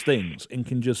about these things and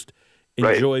can just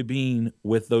enjoy being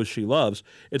with those she loves.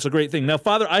 It's a great thing. Now,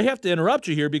 Father, I have to interrupt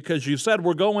you here because you said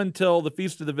we're going till the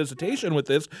Feast of the Visitation with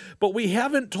this, but we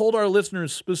haven't told our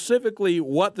listeners specifically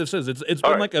what this is. It's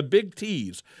been like a big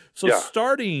tease. So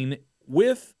starting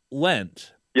with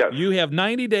Lent, you have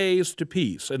 90 days to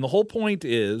peace, and the whole point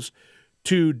is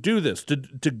to do this,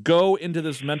 to go into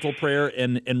this mental prayer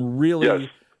and really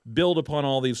build upon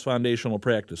all these foundational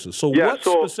practices. So what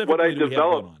specifically do we have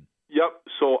going on? Yep.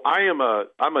 So I'm a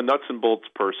nuts and bolts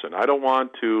person. I don't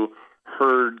want to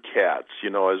herd cats,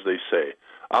 as they say.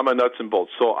 I'm a nuts and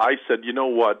bolts. So I said, you know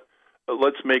what?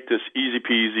 Let's make this easy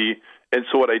peasy. And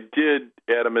so what I did,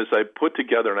 Adam, is I put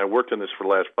together, and I worked on this for the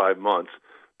last 5 months,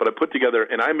 but I put together,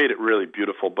 and I made it really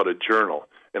beautiful, but a journal.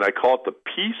 And I call it the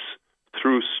Peace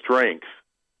Thru Strength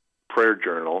prayer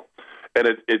journal. And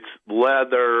it's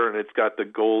leather, and it's got the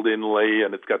gold inlay,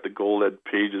 and it's got the gold edge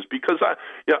pages, because I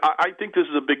think this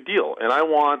is a big deal, and I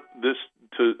don't want it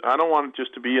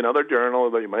just to be another journal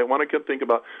that you might want to think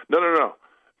about. No.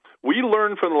 We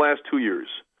learned from the last 2 years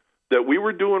that we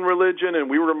were doing religion, and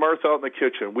we were Martha out in the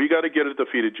kitchen. We got to get at the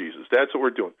feet of Jesus. That's what we're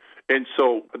doing. And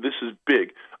so this is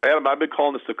big. Adam, I've been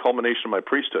calling this the culmination of my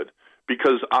priesthood,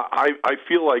 because I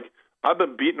feel like I've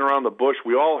been beating around the bush.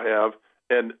 We all have.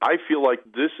 And I feel like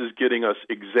this is getting us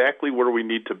exactly where we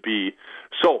need to be.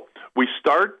 So we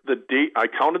start the day. I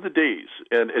counted the days,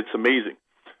 and it's amazing.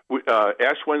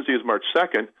 Ash Wednesday is March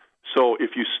 2nd. So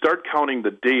if you start counting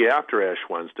the day after Ash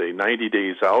Wednesday, 90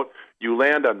 days out, you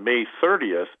land on May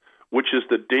 30th, which is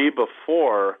the day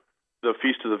before the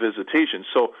Feast of the Visitation.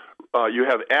 So you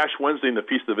have Ash Wednesday and the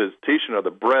Feast of the Visitation are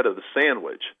the bread of the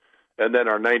sandwich, and then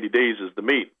our 90 days is the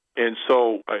meat. And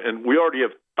so, and we already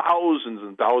have thousands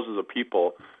and thousands of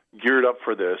people geared up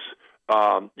for this.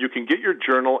 You can get your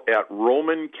journal at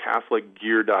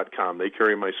RomanCatholicGear.com. They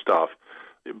carry my stuff,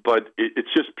 but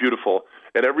it's just beautiful.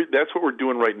 And that's what we're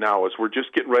doing right now is we're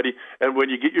just getting ready. And when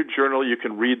you get your journal, you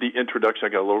can read the introduction. I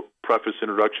got a little preface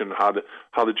introduction on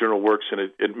how the journal works, and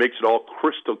it makes it all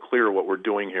crystal clear what we're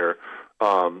doing here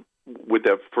with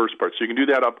that first part. So you can do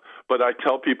that up. But I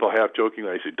tell people half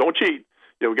jokingly, I say, don't cheat.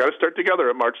 We got to start together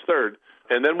at March 3rd.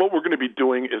 And then what we're going to be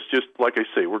doing is just, like I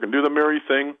say, we're going to do the Mary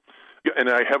thing.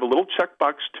 And I have a little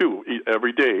checkbox, too,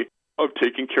 every day of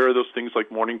taking care of those things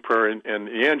like morning prayer and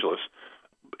the Angelus.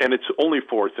 And it's only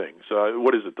 4 things.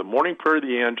 What is it? The morning prayer,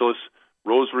 the Angelus,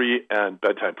 rosary, and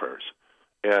bedtime prayers.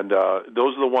 And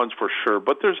those are the ones for sure.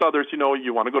 But there's others.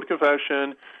 You want to go to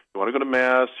confession, you want to go to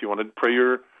Mass, you want to pray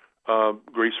your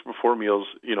grace before meals.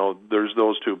 There's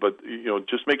those too. But,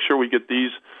 just make sure we get these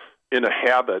in a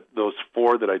habit, those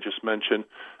 4 that I just mentioned.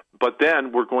 But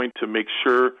then we're going to make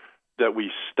sure that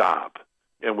we stop.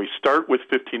 And we start with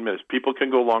 15 minutes. People can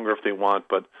go longer if they want,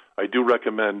 but I do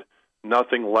recommend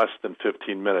nothing less than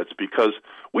 15 minutes because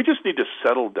we just need to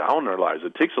settle down in our lives.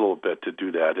 It takes a little bit to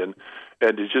do that and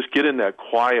to just get in that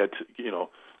quiet,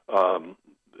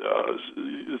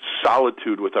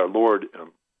 solitude with our Lord.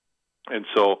 And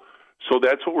so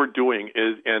that's what we're doing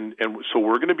so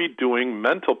we're going to be doing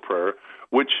mental prayer,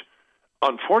 which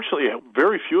unfortunately,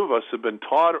 very few of us have been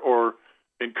taught or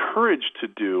encouraged to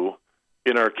do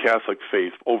in our Catholic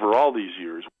faith over all these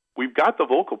years. We've got the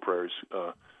vocal prayers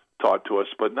taught to us,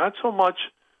 but not so much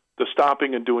the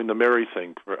stopping and doing the Mary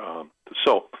thing. And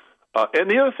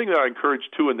the other thing that I encourage,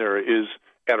 too, in there is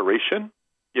adoration.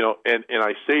 And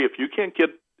I say if you can't get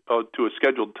to a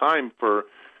scheduled time for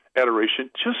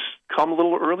adoration, just come a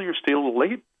little early or stay a little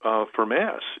late for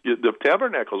Mass. The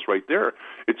tabernacle's right there.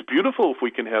 It's beautiful if we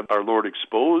can have our Lord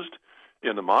exposed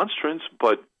in the monstrance,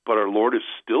 but our Lord is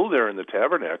still there in the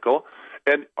tabernacle.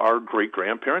 And our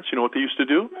great-grandparents, you know what they used to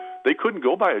do? They couldn't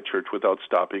go by a church without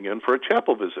stopping in for a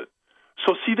chapel visit.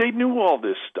 So, see, they knew all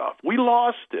this stuff. We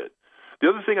lost it. The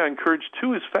other thing I encourage,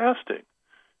 too, is fasting.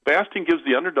 Fasting gives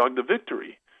the underdog the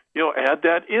victory. Add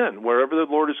that in wherever the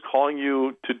Lord is calling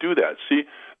you to do that. See,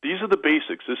 these are the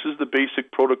basics. This is the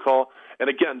basic protocol. And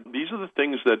again, these are the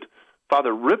things that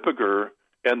Father Ripperger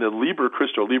and the Liber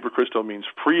Christo means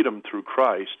freedom through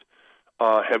Christ,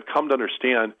 have come to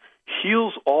understand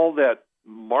heals all that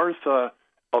Martha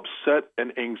upset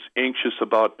and anxious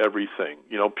about everything.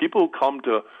 People come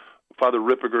to Father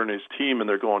Ripperger and his team and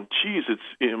they're going, geez, it's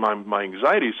my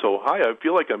anxiety is so high. I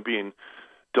feel like I'm being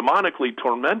demonically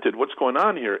tormented. What's going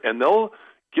on here? And they'll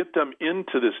get them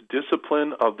into this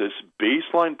discipline of this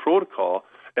baseline protocol,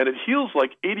 and it heals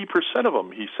like 80% of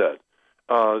them, he said,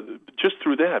 just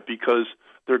through that, because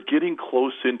they're getting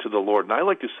close into the Lord. And I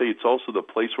like to say it's also the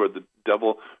place where the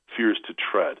devil fears to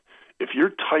tread. If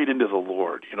you're tight into the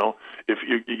Lord, if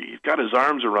he's got his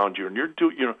arms around you, and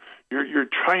you're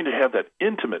trying to have that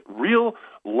intimate, real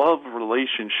love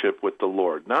relationship with the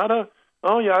Lord, not a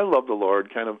oh yeah, I love the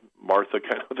Lord kind of Martha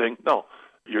kind of thing. No,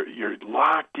 you're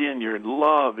locked in, you're in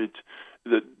love. It's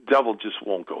the devil just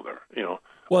won't go there,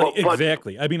 Well,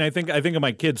 exactly. I mean, I think of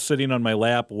my kids sitting on my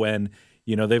lap when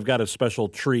they've got a special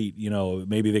treat,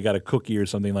 maybe they got a cookie or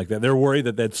something like that. They're worried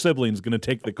that sibling's going to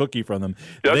take the cookie from them.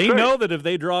 They know that if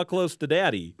they draw close to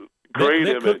Daddy,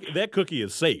 that cookie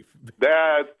is safe.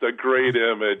 That's a great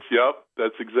image. Yep,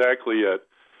 that's exactly it.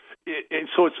 And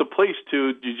so it's a place,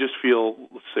 too, you just feel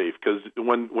safe, because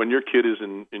when your kid is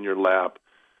in your lap,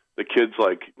 the kid's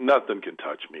like, nothing can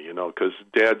touch me, because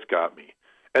Dad's got me.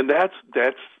 And that's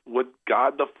what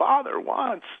God the Father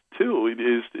wants,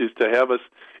 too, is to have us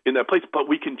in that place. But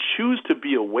we can choose to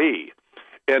be away.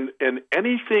 And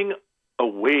anything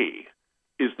away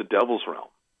is the devil's realm.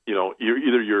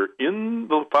 You're in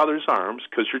the Father's arms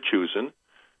because you're choosing,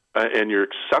 and you're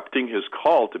accepting his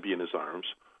call to be in his arms,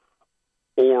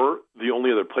 or the only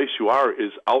other place you are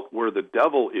is out where the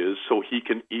devil is, so he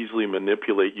can easily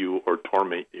manipulate you or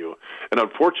torment you. And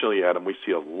unfortunately, Adam, we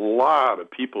see a lot of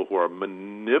people who are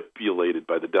manipulated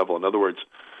by the devil. In other words,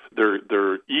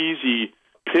 they're easy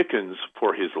pickings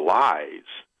for his lies,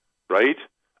 right?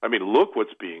 I mean, look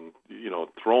what's being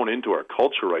thrown into our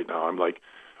culture right now. I'm like,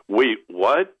 wait,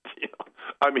 what?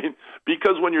 I mean,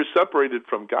 because when you're separated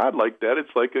from God like that,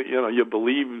 it's like you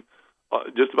believe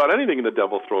just about anything the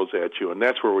devil throws at you, and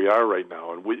that's where we are right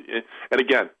now. And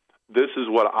again, this is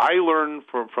what I learned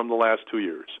from the last 2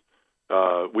 years.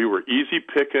 We were easy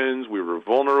pickings, we were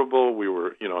vulnerable, we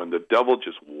were, and the devil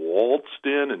just waltzed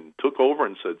in and took over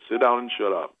and said, sit down and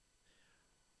shut up.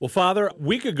 Well, Father,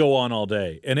 we could go on all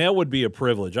day, and that would be a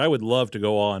privilege. I would love to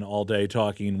go on all day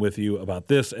talking with you about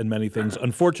this and many things.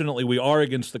 Unfortunately, we are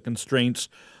against the constraints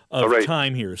of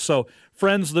time here. So,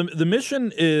 friends, the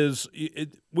mission is,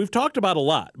 we've talked about a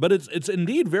lot, but it's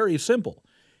indeed very simple.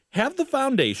 Have the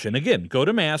foundation. Again, go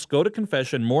to Mass, go to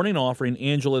confession, morning offering,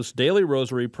 Angelus, daily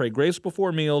rosary, pray grace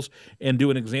before meals, and do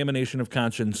an examination of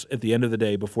conscience at the end of the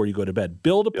day before you go to bed.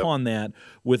 Build upon that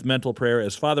with mental prayer.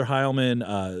 As Father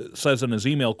Heilman says in his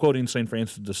email, quoting St.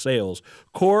 Francis de Sales,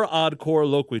 cor ad cor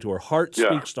loquitur, heart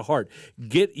speaks to heart.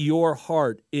 Get your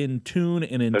heart in tune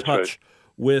and in touch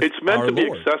with our Lord. It's meant to be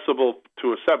accessible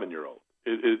to a 7-year-old.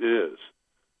 It is.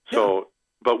 So,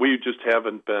 but we just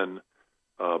haven't been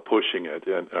pushing it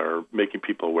or making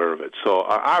people aware of it. So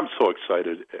I'm so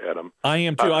excited, Adam. I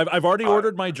am too. I've already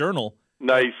ordered my journal.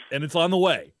 Nice. And it's on the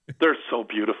way. They're so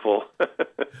beautiful.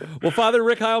 Well, Father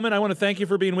Rick Heilman, I want to thank you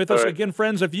for being with us. Again,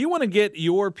 friends, if you want to get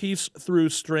your Peace Thru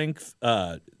Strength,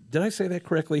 did I say that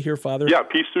correctly here, Father? Yeah,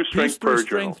 Peace Thru Strength,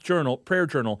 prayer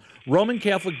journal,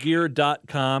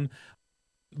 RomanCatholicGear.com.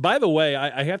 By the way,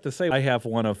 I have to say I have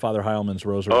one of Father Heilman's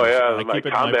rosaries. Oh, yeah, I my keep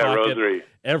it combat in my pocket rosary.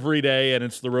 Every day, and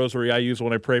it's the rosary I use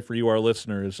when I pray for you, our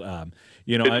listeners.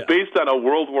 It's based on a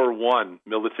World War I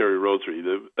military rosary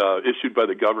issued by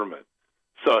the government.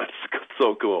 So it's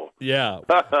so cool. Yeah,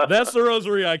 that's the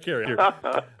rosary I carry here.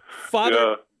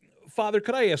 Father,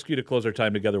 could I ask you to close our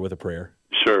time together with a prayer?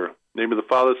 Sure. In the name of the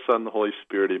Father, Son, and the Holy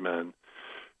Spirit, amen.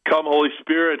 Come, Holy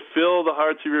Spirit, fill the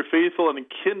hearts of your faithful and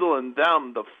enkindle in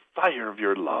them the fire of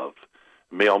your love.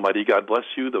 May Almighty God bless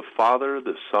you, the Father,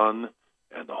 the Son,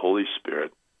 and the Holy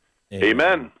Spirit.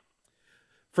 Amen.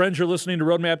 Friends, you're listening to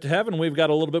Roadmap to Heaven. We've got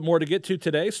a little bit more to get to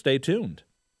today. Stay tuned.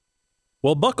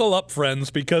 Well, buckle up, friends,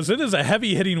 because it is a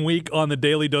heavy-hitting week on the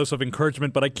Daily Dose of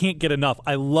Encouragement, but I can't get enough.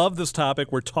 I love this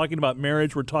topic. We're talking about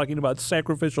marriage. We're talking about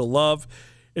sacrificial love.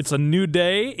 It's a new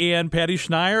day, and Patty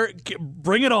Schneier,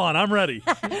 bring it on. I'm ready.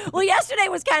 Well, yesterday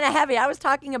was kind of heavy. I was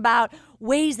talking about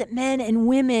ways that men and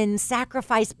women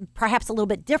sacrifice perhaps a little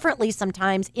bit differently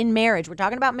sometimes in marriage. We're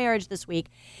talking about marriage this week.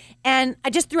 And I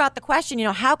just threw out the question,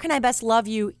 how can I best love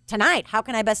you tonight? How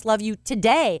can I best love you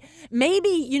today? Maybe,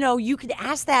 you could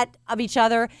ask that of each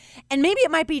other, and maybe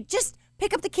it might be just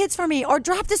pick up the kids for me, or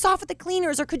drop this off at the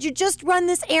cleaners, or could you just run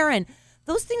this errand?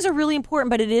 Those things are really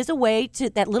important, but it is a way to,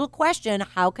 that little question,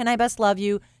 how can I best love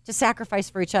you, to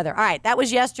sacrifice for each other. All right, that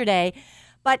was yesterday.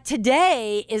 But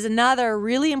today is another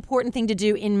really important thing to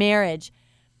do in marriage.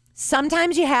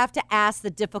 Sometimes you have to ask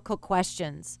the difficult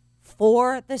questions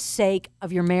for the sake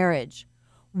of your marriage.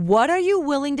 What are you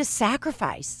willing to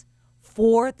sacrifice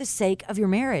for the sake of your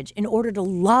marriage in order to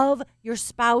love your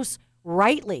spouse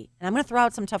rightly. And I'm going to throw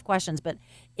out some tough questions, but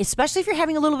especially if you're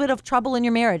having a little bit of trouble in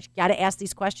your marriage, got to ask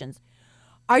these questions.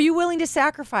 Are you willing to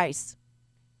sacrifice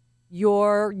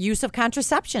your use of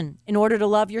contraception in order to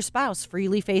love your spouse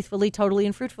freely, faithfully, totally,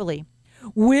 and fruitfully?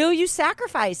 Will you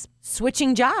sacrifice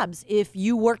switching jobs if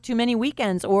you work too many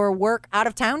weekends or work out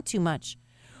of town too much?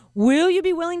 Will you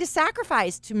be willing to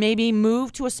sacrifice to maybe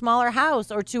move to a smaller house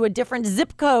or to a different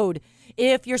zip code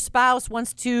if your spouse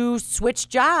wants to switch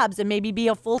jobs and maybe be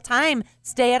a full-time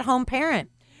stay-at-home parent?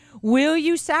 Will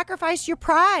you sacrifice your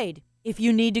pride if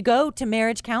you need to go to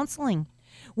marriage counseling?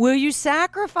 Will you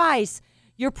sacrifice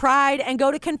your pride and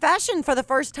go to confession for the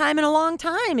first time in a long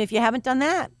time if you haven't done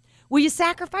that? Will you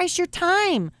sacrifice your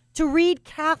time to read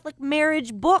Catholic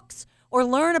marriage books or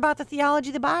learn about the theology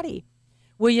of the body?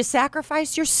 Will you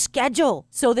sacrifice your schedule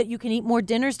so that you can eat more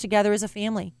dinners together as a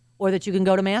family or that you can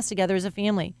go to Mass together as a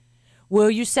family? Will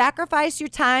you sacrifice your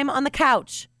time on the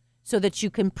couch so that you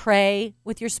can pray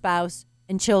with your spouse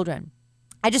and children?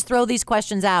 I just throw these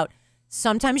questions out.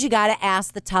 Sometimes you got to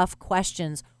ask the tough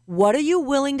questions. What are you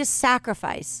willing to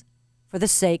sacrifice for the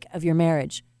sake of your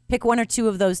marriage? Pick one or two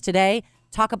of those today.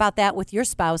 Talk about that with your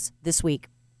spouse this week.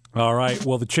 All right.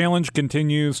 Well, the challenge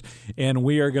continues, and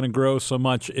we are going to grow so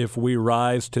much if we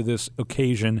rise to this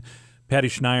occasion. Patty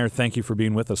Schneier, thank you for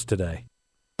being with us today.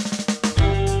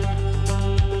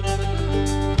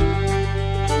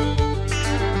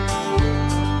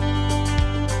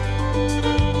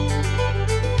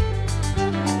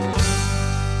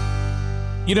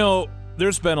 You know,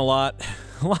 there's been a lot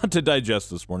to digest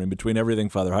this morning between everything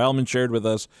Father Heilman shared with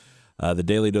us, the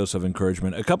daily dose of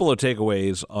encouragement. A couple of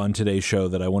takeaways on today's show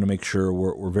that I want to make sure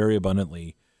we're very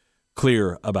abundantly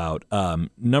clear about.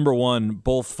 Number one,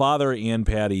 both Father and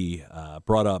Patty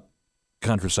brought up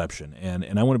contraception,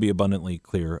 and I want to be abundantly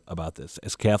clear about this.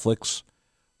 As Catholics,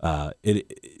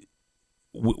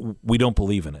 we don't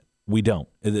believe in it. We don't.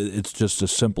 It's just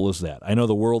as simple as that. I know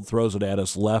the world throws it at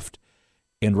us left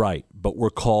and right, but we're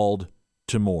called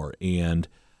to more, and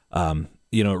it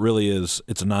really is.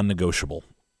 It's a non-negotiable.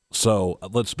 So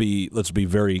let's be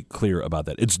very clear about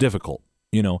that. It's difficult.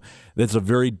 That's a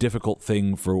very difficult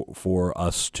thing for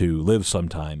us to live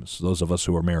sometimes, those of us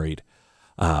who are married.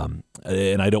 And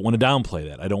I don't want to downplay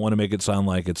that. I don't want to make it sound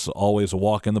like it's always a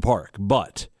walk in the park.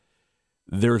 But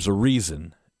there's a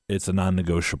reason it's a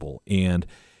non-negotiable. And,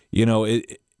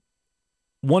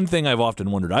 one thing I've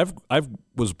often wondered, I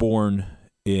was born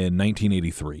in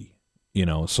 1983,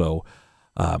 so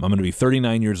I'm going to be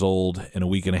 39 years old in a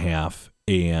week and a half.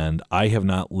 And I have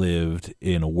not lived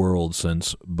in a world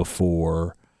since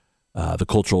before the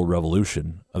Cultural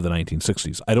Revolution of the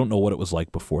 1960s. I don't know what it was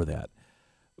like before that.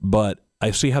 But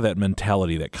I see how that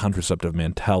mentality, that contraceptive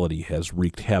mentality, has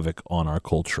wreaked havoc on our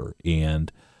culture.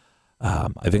 And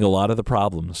I think a lot of the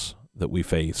problems that we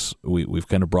face, we've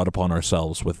kind of brought upon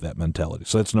ourselves with that mentality.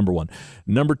 So that's number one.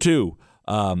 Number two,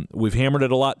 we've hammered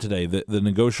it a lot today. The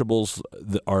negotiables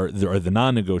are the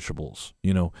non-negotiables,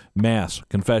 Mass,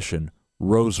 confession,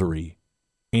 Rosary,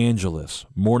 Angelus,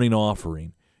 morning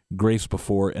offering, grace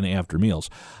before and after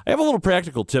meals. I have a little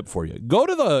practical tip for you. Go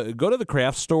to the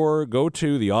craft store, go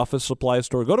to the office supply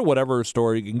store, go to whatever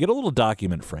store. You can get a little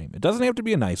document frame. It doesn't have to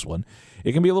be a nice one.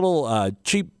 It can be a little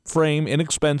cheap frame,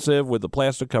 inexpensive with a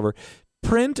plastic cover.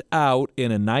 Print out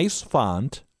in a nice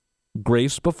font,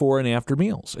 grace before and after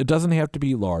meals. It doesn't have to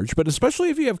be large, but especially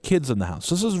if you have kids in the house.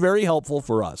 This is very helpful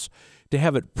for us to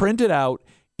have it printed out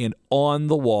and on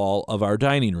the wall of our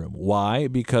dining room. Why?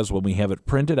 Because when we have it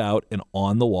printed out and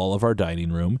on the wall of our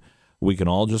dining room, we can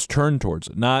all just turn towards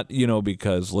it. Not,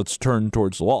 because let's turn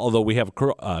towards the wall, although we have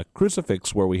a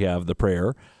crucifix where we have the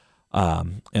prayer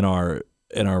in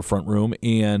our front room,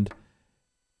 and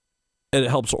it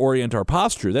helps orient our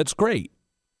posture. That's great.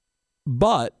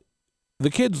 But the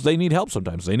kids, they need help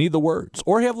sometimes. They need the words,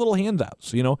 or have little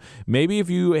handouts. Maybe if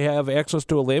you have access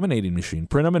to a laminating machine,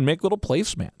 print them and make little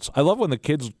placemats. I love when the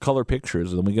kids color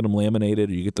pictures and then we get them laminated,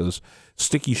 or you get those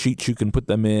sticky sheets you can put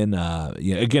them in.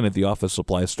 Again, at the office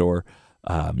supply store,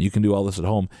 you can do all this at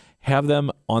home. Have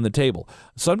them on the table.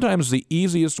 Sometimes the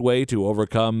easiest way to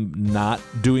overcome not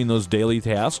doing those daily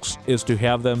tasks is to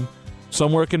have them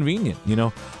somewhere convenient.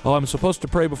 I'm supposed to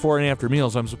pray before and after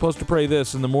meals. I'm supposed to pray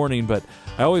this in the morning, but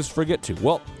I always forget to.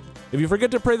 Well, if you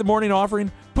forget to pray the morning offering,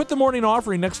 put the morning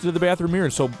offering next to the bathroom mirror,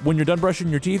 so when you're done brushing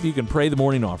your teeth, you can pray the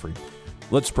morning offering.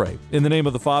 Let's pray. In the name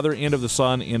of the Father, and of the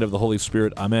Son, and of the Holy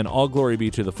Spirit. Amen. All glory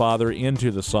be to the Father, and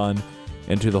to the Son,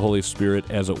 and to the Holy Spirit,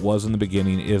 as it was in the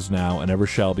beginning, is now, and ever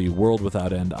shall be, world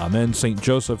without end. Amen. Saint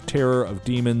Joseph, terror of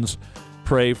demons,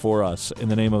 pray for us. In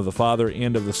the name of the Father,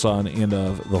 and of the Son, and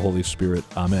of the Holy Spirit.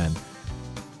 Amen.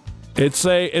 It's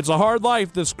a hard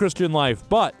life, this Christian life,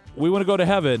 but we want to go to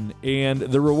heaven, and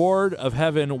the reward of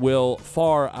heaven will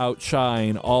far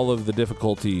outshine all of the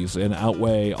difficulties and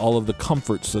outweigh all of the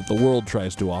comforts that the world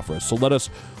tries to offer us. So let us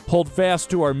hold fast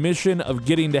to our mission of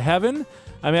getting to heaven.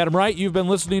 I'm Adam Wright. You've been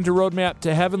listening to Roadmap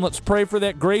to Heaven. Let's pray for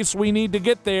that grace we need to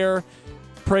get there.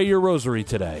 Pray your rosary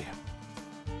today.